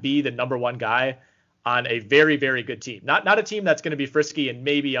guys can be the number 1 guy on a very, very good team. Not a team that's going to be frisky and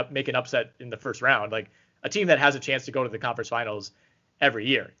maybe make an upset in the first round, like a team that has a chance to go to the conference finals every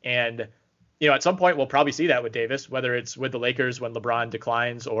year. And, at some point we'll probably see that with Davis, whether it's with the Lakers when LeBron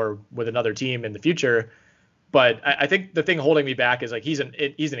declines or with another team in the future. But I think the thing holding me back is, like, he's an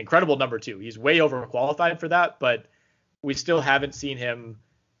incredible number 2. He's way overqualified for that, but we still haven't seen him,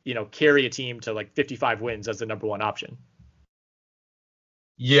 carry a team to like 55 wins as the number 1 option.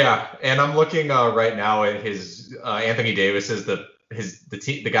 Yeah, and I'm looking right now at his Anthony Davis is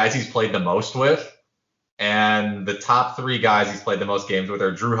the guys he's played the most with, and the top 3 guys he's played the most games with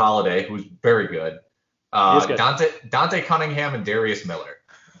are Drew Holiday, who's very good, good. Dante Cunningham, and Darius Miller.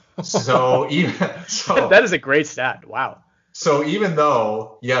 So that is a great stat. Wow. So even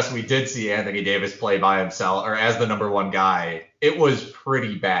though, yes, we did see Anthony Davis play by himself or as the number 1 guy, it was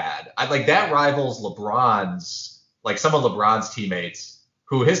pretty bad. That rivals LeBron's, like some of LeBron's teammates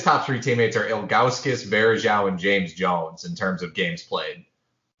who his top three teammates are Ilgauskas, Varejao, and James Jones in terms of games played.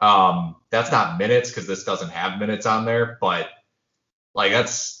 That's not minutes because this doesn't have minutes on there, but like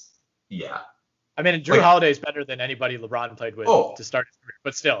yeah. I mean, Drew Holiday is better than anybody LeBron played with to start his career,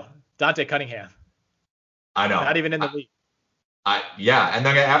 but still, Dante Cunningham. I know. Not even in the league. Yeah, and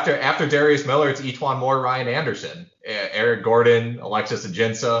then after Darius Miller, it's Etuan Moore, Ryan Anderson, Eric Gordon, Alexis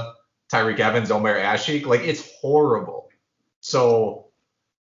Ajinça, Tyreek Evans, Omer Asik. Like, it's horrible. So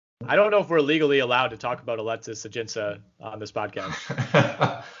I don't know if we're legally allowed to talk about Alexis Ajinça on this podcast.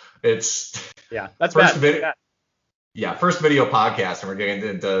 That's bad. Yeah, first video podcast, and we're getting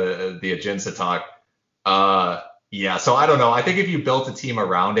into the Ajinça talk. So I don't know. I think if you built a team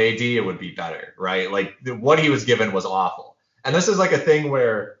around AD, it would be better, right? Like, what he was given was awful. And this is like a thing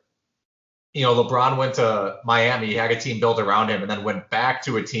where, LeBron went to Miami, he had a team built around him, and then went back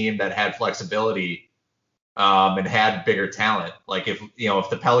to a team that had flexibility and had bigger talent. Like, if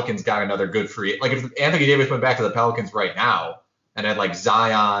the Pelicans got another good free, like if Anthony Davis went back to the Pelicans right now and had like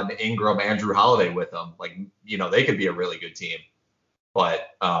Zion, Ingram, Andrew Holiday with them, like, they could be a really good team.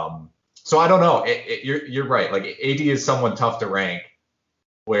 But so I don't know. You're right. Like, AD is someone tough to rank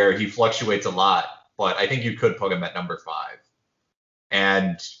where he fluctuates a lot, but I think you could put him at number 5.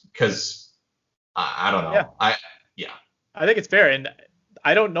 And because I don't know. Yeah. I think it's fair. And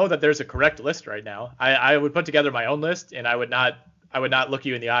I don't know that there's a correct list right now. I would put together my own list, and I would not look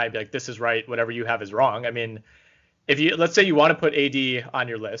you in the eye and be like, this is right, whatever you have is wrong. I mean, let's say you want to put AD on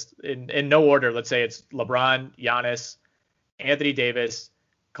your list in no order, let's say it's LeBron, Giannis, Anthony Davis,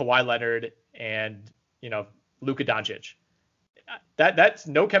 Kawhi Leonard, and Luka Doncic. That's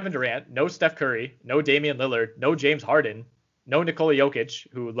no Kevin Durant, no Steph Curry, no Damian Lillard, no James Harden, no Nikola Jokic,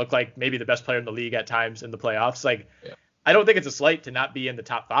 who looked like maybe the best player in the league at times in the playoffs. Like, I don't think it's a slight to not be in the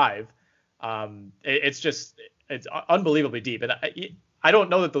top 5. It's unbelievably deep. And I don't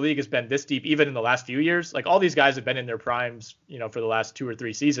know that the league has been this deep even in the last few years. Like, all these guys have been in their primes, for the last 2 or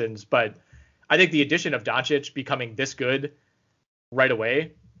 3 seasons. But I think the addition of Doncic becoming this good right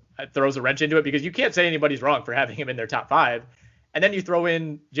away throws a wrench into it, because you can't say anybody's wrong for having him in their top 5. And then you throw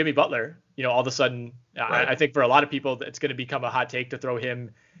in Jimmy Butler, all of a sudden, right. I think for a lot of people, it's going to become a hot take to throw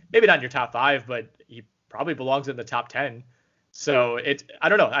him, maybe not in your top 5, but he probably belongs in the top 10. So I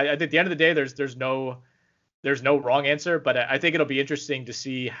don't know. I think at the end of the day, there's no wrong answer, but I think it'll be interesting to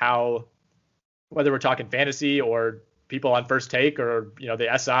see how, whether we're talking fantasy or people on First Take or,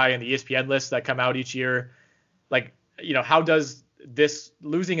 the SI and the ESPN lists that come out each year, like, how does this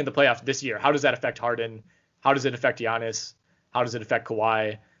losing in the playoffs this year, how does that affect Harden? How does it affect Giannis? How does it affect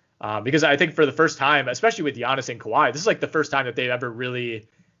Kawhi? Because I think for the first time, especially with Giannis and Kawhi, this is like the first time that they've ever really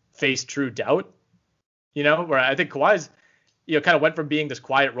faced true doubt, where I think Kawhi's, kind of went from being this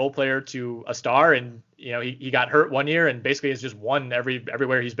quiet role player to a star, and, he got hurt one year and basically has just won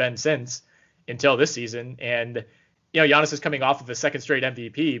everywhere he's been since until this season. And, Giannis is coming off of a second straight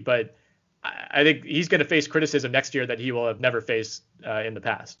MVP, but I think he's going to face criticism next year that he will have never faced in the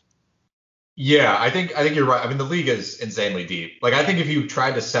past. Yeah, I think you're right. I mean, the league is insanely deep. Like, I think if you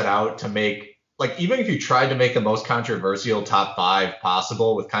tried to set out to make, like, even if you tried to make the most controversial top 5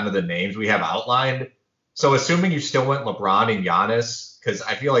 possible with kind of the names we have outlined, so assuming you still went LeBron and Giannis, because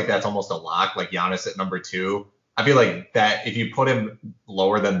I feel like that's almost a lock, like Giannis at number 2. I feel like that if you put him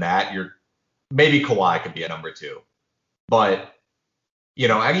lower than that, maybe Kawhi could be a number 2. But, you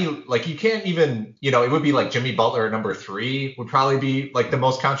can't even, it would be like Jimmy Butler at number 3 would probably be like the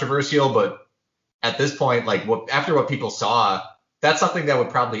most controversial. But at this point, like, after what people saw, that's something that would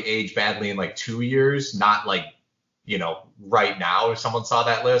probably age badly in like 2 years, not like, right now if someone saw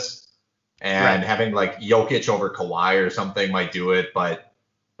that list. And having like Jokic over Kawhi or something might do it. But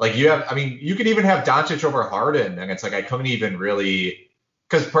like, you could even have Doncic over Harden. And it's like, I couldn't even really,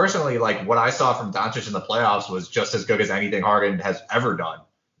 because personally, like, what I saw from Doncic in the playoffs was just as good as anything Harden has ever done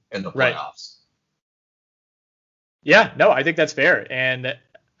in the playoffs. Right. Yeah, no, I think that's fair. And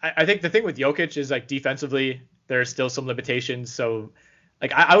I think the thing with Jokic is, like, defensively, there's still some limitations. So,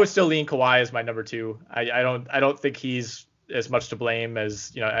 like, I would still lean Kawhi as my number 2. I don't think he's as much to blame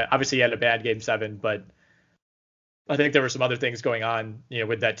as, obviously he had a bad game 7, but I think there were some other things going on,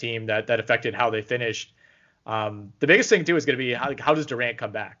 with that team that affected how they finished. The biggest thing too is going to be how does Durant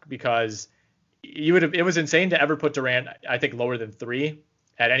come back? Because it was insane to ever put Durant, I think, lower than 3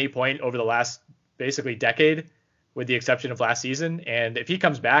 at any point over the last basically decade, with the exception of last season. And if he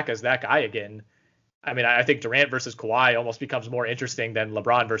comes back as that guy again, I mean, I think Durant versus Kawhi almost becomes more interesting than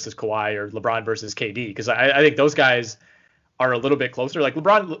LeBron versus Kawhi or LeBron versus KD, because I think those guys are a little bit closer. Like,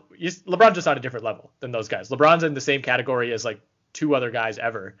 LeBron's just on a different level than those guys. LeBron's in the same category as like 2 other guys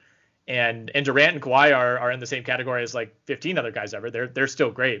ever. And Durant and Kawhi are in the same category as like 15 other guys ever. They're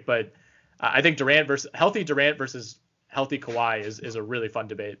still great, but I think healthy Durant versus healthy Kawhi is a really fun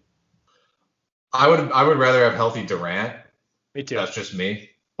debate. I would rather have healthy Durant. Me too. That's just me.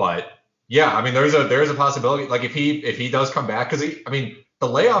 But yeah, I mean, there's a possibility. Like if he does come back, because the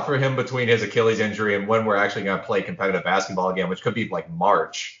layoff for him between his Achilles injury and when we're actually going to play competitive basketball again, which could be like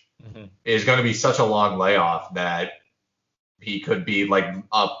March, is going to be such a long layoff that he could be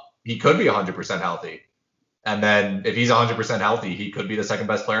he could be 100% healthy. And then if he's 100% healthy, he could be the second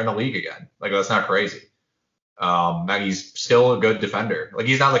best player in the league again. Like, that's not crazy. And he's still a good defender. Like,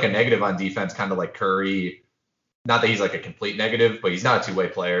 he's not like a negative on defense, kind of like Curry. Not that he's like a complete negative, but he's not a two-way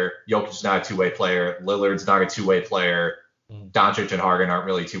player. Jokic's not a two-way player. Lillard's not a two-way player. Doncic and Harden aren't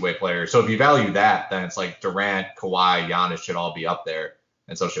really two-way players. So if you value that, then it's like Durant, Kawhi, Giannis should all be up there,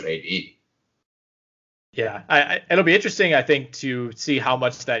 and so should AD. Yeah, it'll be interesting, I think, to see how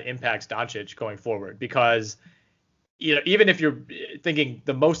much that impacts Doncic going forward, because even if you're thinking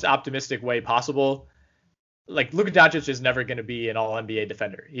the most optimistic way possible, like Luka Doncic is never going to be an all-NBA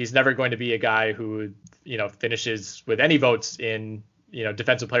defender. He's never going to be a guy who finishes with any votes in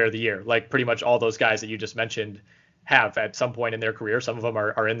defensive player of the year, like pretty much all those guys that you just mentioned have at some point in their career. Some of them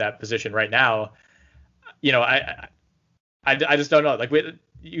are in that position right now. I just don't know. Like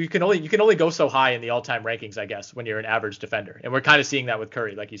you can only go so high in the all-time rankings, I guess, when you're an average defender, and we're kind of seeing that with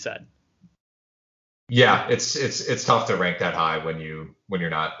Curry, like you said. Yeah, it's tough to rank that high when you're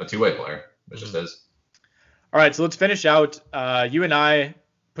not a two-way player. It just is. All right, so let's finish out. You and I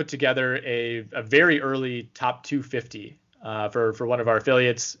put together a very early top 250 for one of our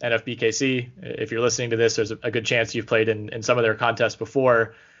affiliates, NFBKC. If you're listening to this, there's a good chance you've played in some of their contests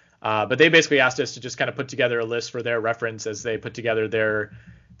before. But they basically asked us to just kind of put together a list for their reference as they put together their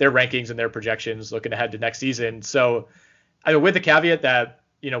rankings and their projections looking ahead to next season. So, with the caveat that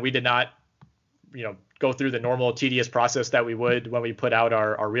we did not go through the normal tedious process that we would when we put out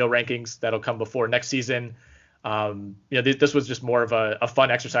our real rankings that'll come before next season. This was just more of a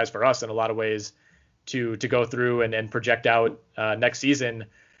fun exercise for us in a lot of ways to go through and project out next season.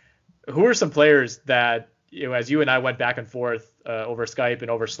 Who are some players that, as you and I went back and forth over Skype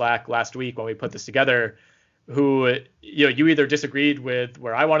and over Slack last week when we put this together, who you either disagreed with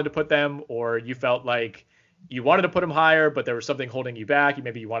where I wanted to put them, or you felt like you wanted to put them higher, but there was something holding you back.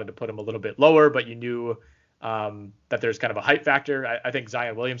 Maybe you wanted to put them a little bit lower, but you knew that there's kind of a hype factor. I think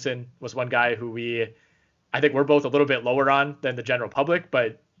Zion Williamson was one guy who I think we're both a little bit lower on than the general public,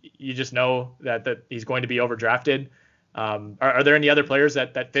 but you just know that he's going to be overdrafted. Are there any other players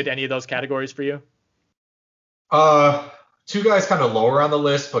that fit any of those categories for you? Two guys kind of lower on the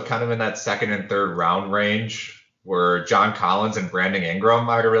list, but kind of in that second and third round range, were John Collins and Brandon Ingram.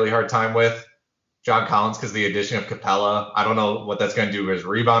 I had a really hard time with John Collins because the addition of Capella. I don't know what that's going to do to his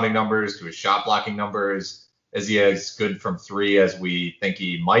rebounding numbers, to his shot blocking numbers. Is he as good from three as we think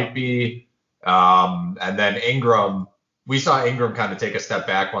he might be? And then Ingram, we saw Ingram kind of take a step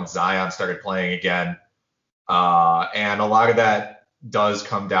back once Zion started playing again. And a lot of that does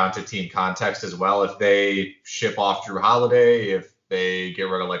come down to team context as well. If they ship off Drew Holiday, if they get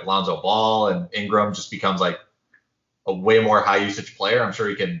rid of like Lonzo Ball and Ingram just becomes like a way more high usage player, I'm sure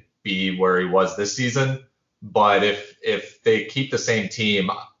he can be where he was this season. But if they keep the same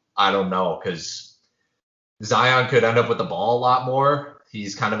team, I don't know, because Zion could end up with the ball a lot more.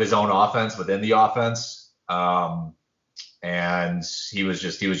 He's kind of his own offense within the offense. And he was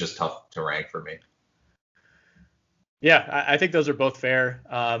just tough to rank for me. Yeah, I think those are both fair.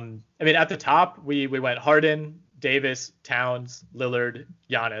 At the top, we went Harden, Davis, Towns, Lillard,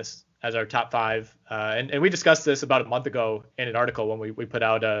 Giannis as our top five. And we discussed this about a month ago in an article when we put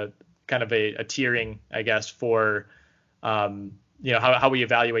out a kind of a tiering, I guess, for how we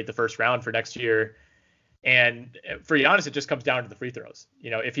evaluate the first round for next year. And for Giannis, it just comes down to the free throws.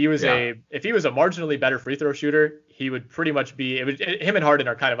 If he was a marginally better free throw shooter, he would pretty much be. Him and Harden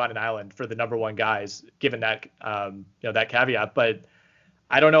are kind of on an island for the number one guys, given that that caveat. But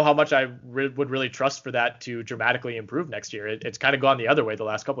I don't know how much I would really trust for that to dramatically improve next year. It's kind of gone the other way the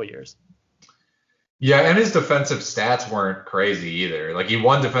last couple of years. Yeah, and his defensive stats weren't crazy either. Like, he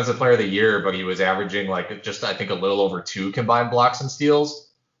won Defensive Player of the Year, but he was averaging like just I think a little over 2 combined blocks and steals.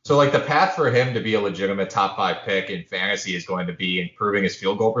 So, like, the path for him to be a legitimate top 5 pick in fantasy is going to be improving his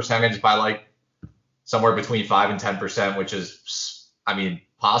field goal percentage by, like, somewhere between 5 and 10%, which is,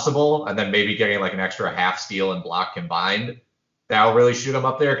 possible. And then maybe getting, like, an extra half steal and block combined. That'll really shoot him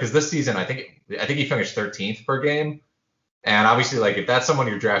up there. Because this season, I think he finished 13th per game. And obviously, like, if that's someone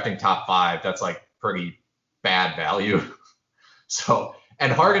you're drafting top 5, that's, like, pretty bad value. So,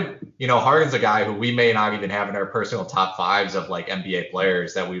 And Harden's a guy who we may not even have in our personal top fives of like NBA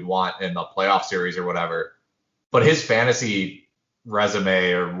players that we'd want in the playoff series or whatever. But his fantasy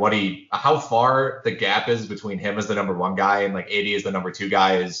resume or how far the gap is between him as the number one guy and like AD as the number two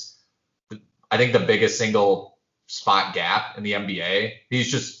guy is, I think, the biggest single spot gap in the NBA.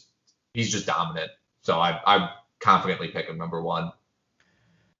 He's just dominant. So I confidently pick him number one.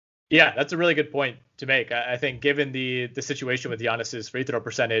 Yeah, that's a really good point to make. I think given the situation with Giannis's free throw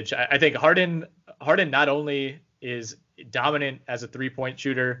percentage, I think Harden not only is dominant as a 3-point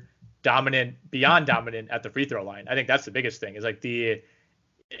shooter, beyond dominant at the free throw line. I think that's the biggest thing is like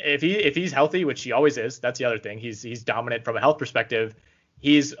if he's healthy, which he always is, that's the other thing. He's dominant from a health perspective.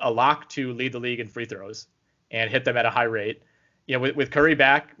 He's a lock to lead the league in free throws and hit them at a high rate. You know, with Curry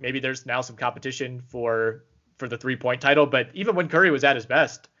back, maybe there's now some competition for the 3-point title, but even when Curry was at his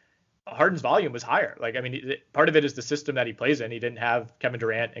best, Harden's volume was higher. Like, I mean, part of it is the system that he plays in. He didn't have Kevin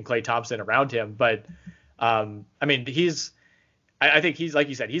Durant and Klay Thompson around him, but I mean, I think he's, like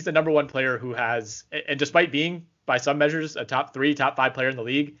you said, he's the number one player who has, and despite being by some measures a top 3, top 5 player in the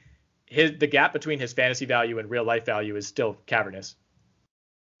league, the gap between his fantasy value and real life value is still cavernous.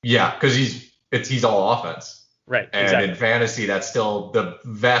 Yeah, because he's all offense. Right. And exactly. in fantasy, that's still the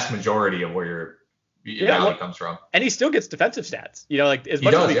vast majority of where your value comes from. And he still gets defensive stats. You know, like as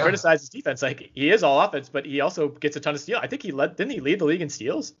much as we criticize his defense, like he is all offense, but he also gets a ton of steals. I think didn't he lead the league in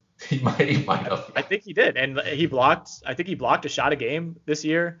steals? He might have. I think he did. And he blocked a shot a game this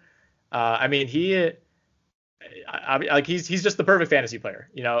year. I mean, he's just the perfect fantasy player.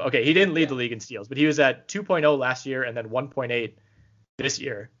 You know, okay, he didn't lead the league in steals, but he was at 2.0 last year and then 1.8 this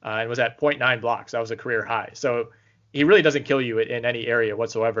year, and was at 0.9 blocks. That was a career high. So he really doesn't kill you in any area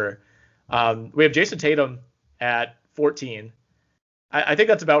whatsoever. We have Jason Tatum at 14. I think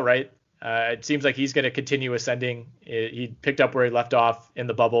that's about right. It seems like he's going to continue ascending. He picked up where he left off in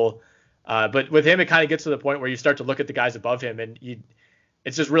the bubble. But with him, it kind of gets to the point where you start to look at the guys above him, and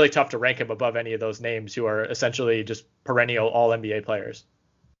it's just really tough to rank him above any of those names who are essentially just perennial all-NBA players.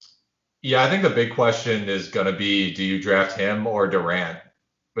 Yeah, I think the big question is going to be, do you draft him or Durant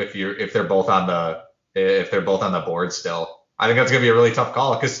if they're both on the board still? I think that's going to be a really tough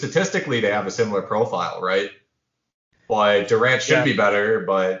call because statistically they have a similar profile, right? But Durant should be better,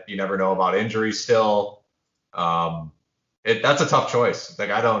 but you never know about injuries still. That's a tough choice.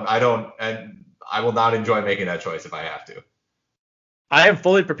 Like and I will not enjoy making that choice if I have to. I am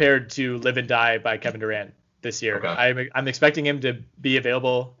fully prepared to live and die by Kevin Durant this year. Okay. I'm expecting him to be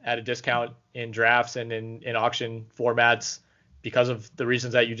available at a discount in drafts and in auction formats because of the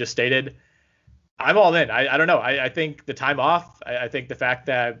reasons that you just stated. I'm all in. I don't know. I think the time off, I think the fact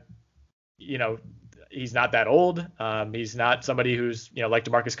that, you know, he's not that old. He's not somebody who's, you know, like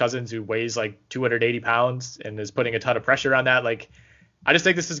DeMarcus Cousins, who weighs like 280 pounds and is putting a ton of pressure on that. Like, I just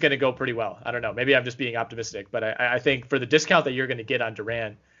think this is going to go pretty well. I don't know. Maybe I'm just being optimistic, but I think for the discount that you're going to get on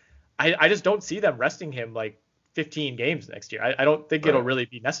Durant, I just don't see them resting him like 15 games next year. I don't think it'll really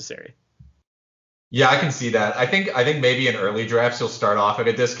be necessary. Yeah, I can see that. I think maybe in early drafts he'll start off at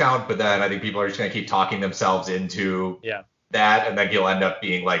a discount, but then I think people are just going to keep talking themselves into that, and then he'll end up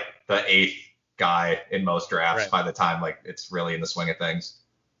being like the 8th guy in most drafts by the time like it's really in the swing of things.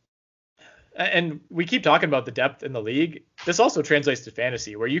 And we keep talking about the depth in the league. This also translates to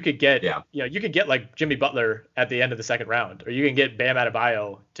fantasy, where you could get, you could get like Jimmy Butler at the end of the 2nd round, or you can get Bam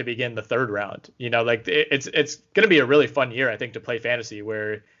Adebayo to begin the 3rd round. You know, like it's going to be a really fun year, I think, to play fantasy,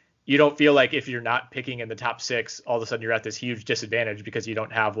 where you don't feel like if you're not picking in the top 6, all of a sudden you're at this huge disadvantage because you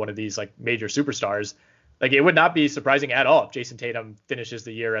don't have one of these like major superstars. Like, it would not be surprising at all if Jason Tatum finishes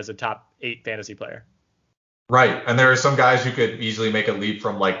the year as a top 8 fantasy player. Right. And there are some guys who could easily make a leap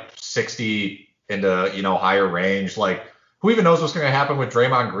from like 60 into, you know, higher range. Like, who even knows what's going to happen with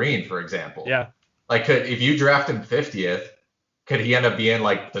Draymond Green, for example? Yeah. Like, if you draft him 50th, could he end up being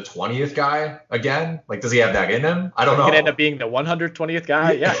like the 20th guy again? Like, does he have that in him? I don't know. He could end up being the 120th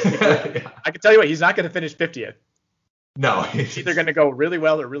guy. Yeah. I can tell you what, he's not going to finish 50th. No. It's either going to go really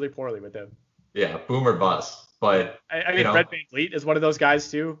well or really poorly with him. Yeah, boom or bust. But I mean, Fred VanVleet is one of those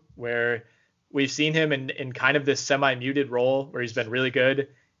guys too, where we've seen him in kind of this semi-muted role where he's been really good.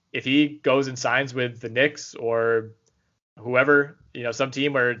 If he goes and signs with the Knicks or whoever, you know, some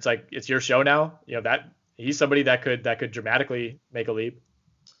team where it's like it's your show now, you know, that he's somebody that could dramatically make a leap.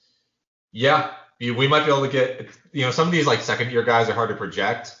 Yeah, we might be able to get, you know, some of these like second-year guys are hard to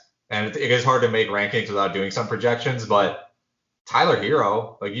project, and it is hard to make rankings without doing some projections. But Tyler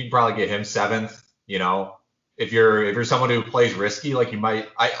Hero, like, you can probably get him 7th. You know, if you're someone who plays risky, like you might.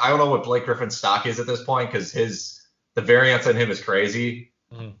 I don't know what Blake Griffin's stock is at this point because the variance on him is crazy.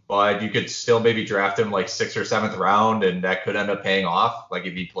 but you could still maybe draft him like 6th or 7th round, and that could end up paying off. Like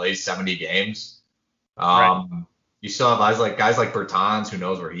if he plays 70 games, Right. You still have guys like Bertans, who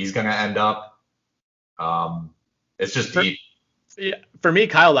knows where he's going to end up. It's just deep. Yeah, for me,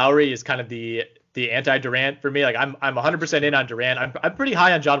 Kyle Lowry is kind of the anti-Durant for me. Like I'm 100% in on Durant. I'm pretty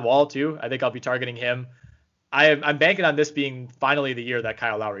high on John Wall too. I think I'll be targeting him. I'm banking on this being finally the year that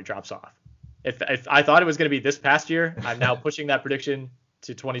Kyle Lowry drops off. If I thought it was going to be this past year, I'm now pushing that prediction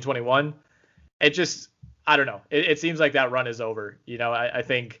to 2021. It just, I don't know. It seems like that run is over. You know, I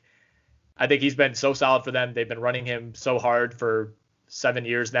think he's been so solid for them. They've been running him so hard for 7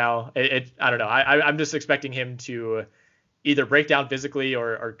 years now. I don't know. I'm just expecting him to either break down physically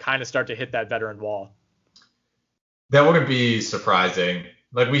or kind of start to hit that veteran wall. That wouldn't be surprising.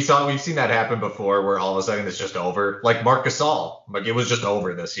 Like we've seen that happen before, where all of a sudden it's just over. Like Marc Gasol, like it was just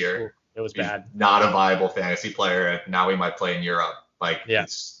over this year. It was bad. Not a viable fantasy player, and now he might play in Europe. Like yeah.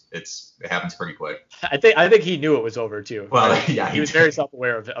 it happens pretty quick. I think he knew it was over too. Well, yeah, he was very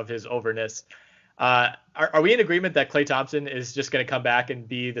self-aware of his overness. Are we in agreement that Klay Thompson is just going to come back and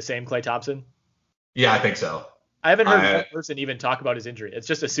be the same Klay Thompson? Yeah, I think so. I haven't heard one person even talk about his injury. It's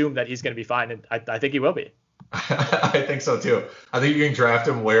just assumed that he's going to be fine, and I think he will be. I think so too. I think you can draft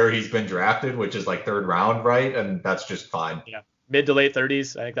him where he's been drafted, which is like 3rd round, right? And that's just fine. Yeah, mid to late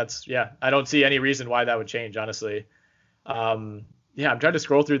 30s. I think that's I don't see any reason why that would change, honestly. I'm trying to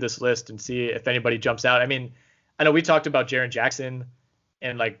scroll through this list and see if anybody jumps out. I mean, I know we talked about Jaren Jackson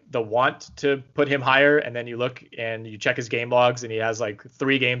and like the want to put him higher, and then you look and you check his game logs, and he has like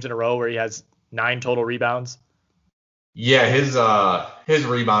 3 games in a row where he has 9 total rebounds. Yeah, his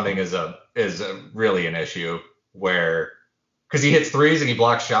rebounding is really an issue, where because he hits threes and he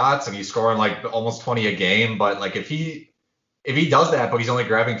blocks shots and he's scoring like almost 20 a game, but like if he does that but he's only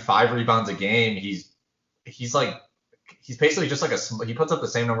grabbing 5 rebounds a game, he's basically just like he puts up the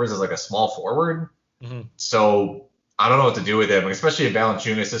same numbers as like a small forward. Mm-hmm. So I don't know what to do with him, especially if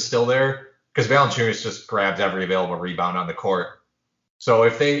Valanciunas is still there, because Valanciunas just grabs every available rebound on the court. So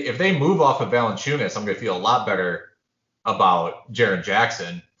if they move off of Valanciunas, I'm going to feel a lot better about Jaren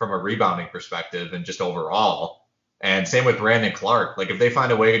Jackson from a rebounding perspective and just overall. And same with Brandon Clark. Like if they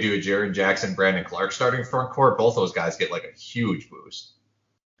find a way to do a Jaren Jackson, Brandon Clark starting front court, both those guys get like a huge boost.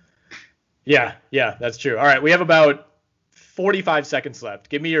 Yeah, that's true. All right, we have about 45 seconds left.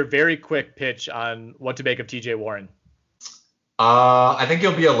 Give me your very quick pitch on what to make of TJ Warren. I think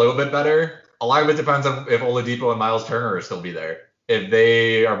he'll be a little bit better. A lot of it depends on if Oladipo and Miles Turner will still be there. If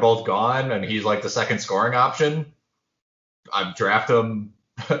they are both gone and he's like the second scoring option, I'd draft him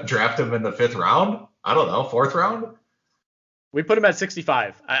in the 5th round. I don't know, 4th round. We put him at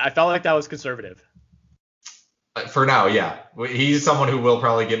 65. I felt like that was conservative. For now, yeah. He's someone who will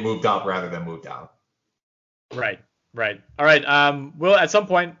probably get moved up rather than moved down. Right. All right. We'll at some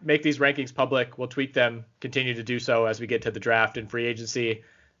point make these rankings public. We'll tweak them, continue to do so as we get to the draft and free agency.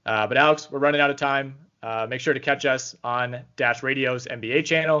 But Alex, we're running out of time. Make sure to catch us on Dash Radio's NBA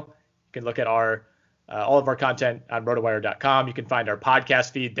channel. You can look at all of our content on rotowire.com. You can find our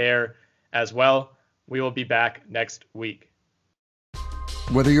podcast feed there as well. We will be back next week.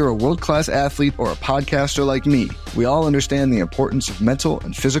 Whether you're a world-class athlete or a podcaster like me, we all understand the importance of mental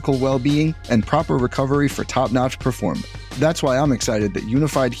and physical well-being and proper recovery for top-notch performance. That's why I'm excited that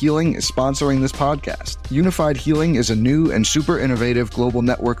Unified Healing is sponsoring this podcast. Unified Healing is a new and super innovative global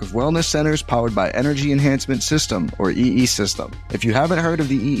network of wellness centers powered by Energy Enhancement System, or EE System. If you haven't heard of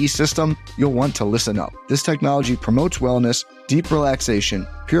the EE System, you'll want to listen up. This technology promotes wellness, deep relaxation,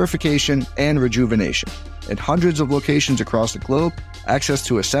 purification, and rejuvenation. At hundreds of locations across the globe, access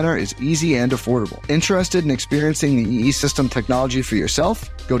to a center is easy and affordable. Interested in experiencing the EE System technology for yourself?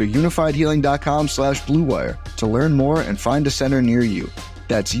 Go to unifiedhealing.com/bluewire to learn more and find a center near you.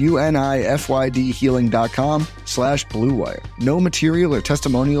 That's unifydhealing.com/bluewire. No material or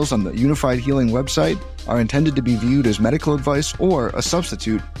testimonials on the Unified Healing website are intended to be viewed as medical advice or a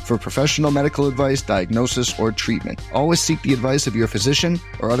substitute for professional medical advice, diagnosis, or treatment. Always seek the advice of your physician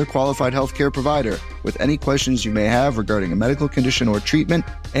or other qualified healthcare provider with any questions you may have regarding a medical condition or treatment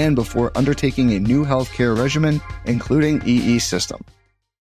and before undertaking a new healthcare regimen, including EE System.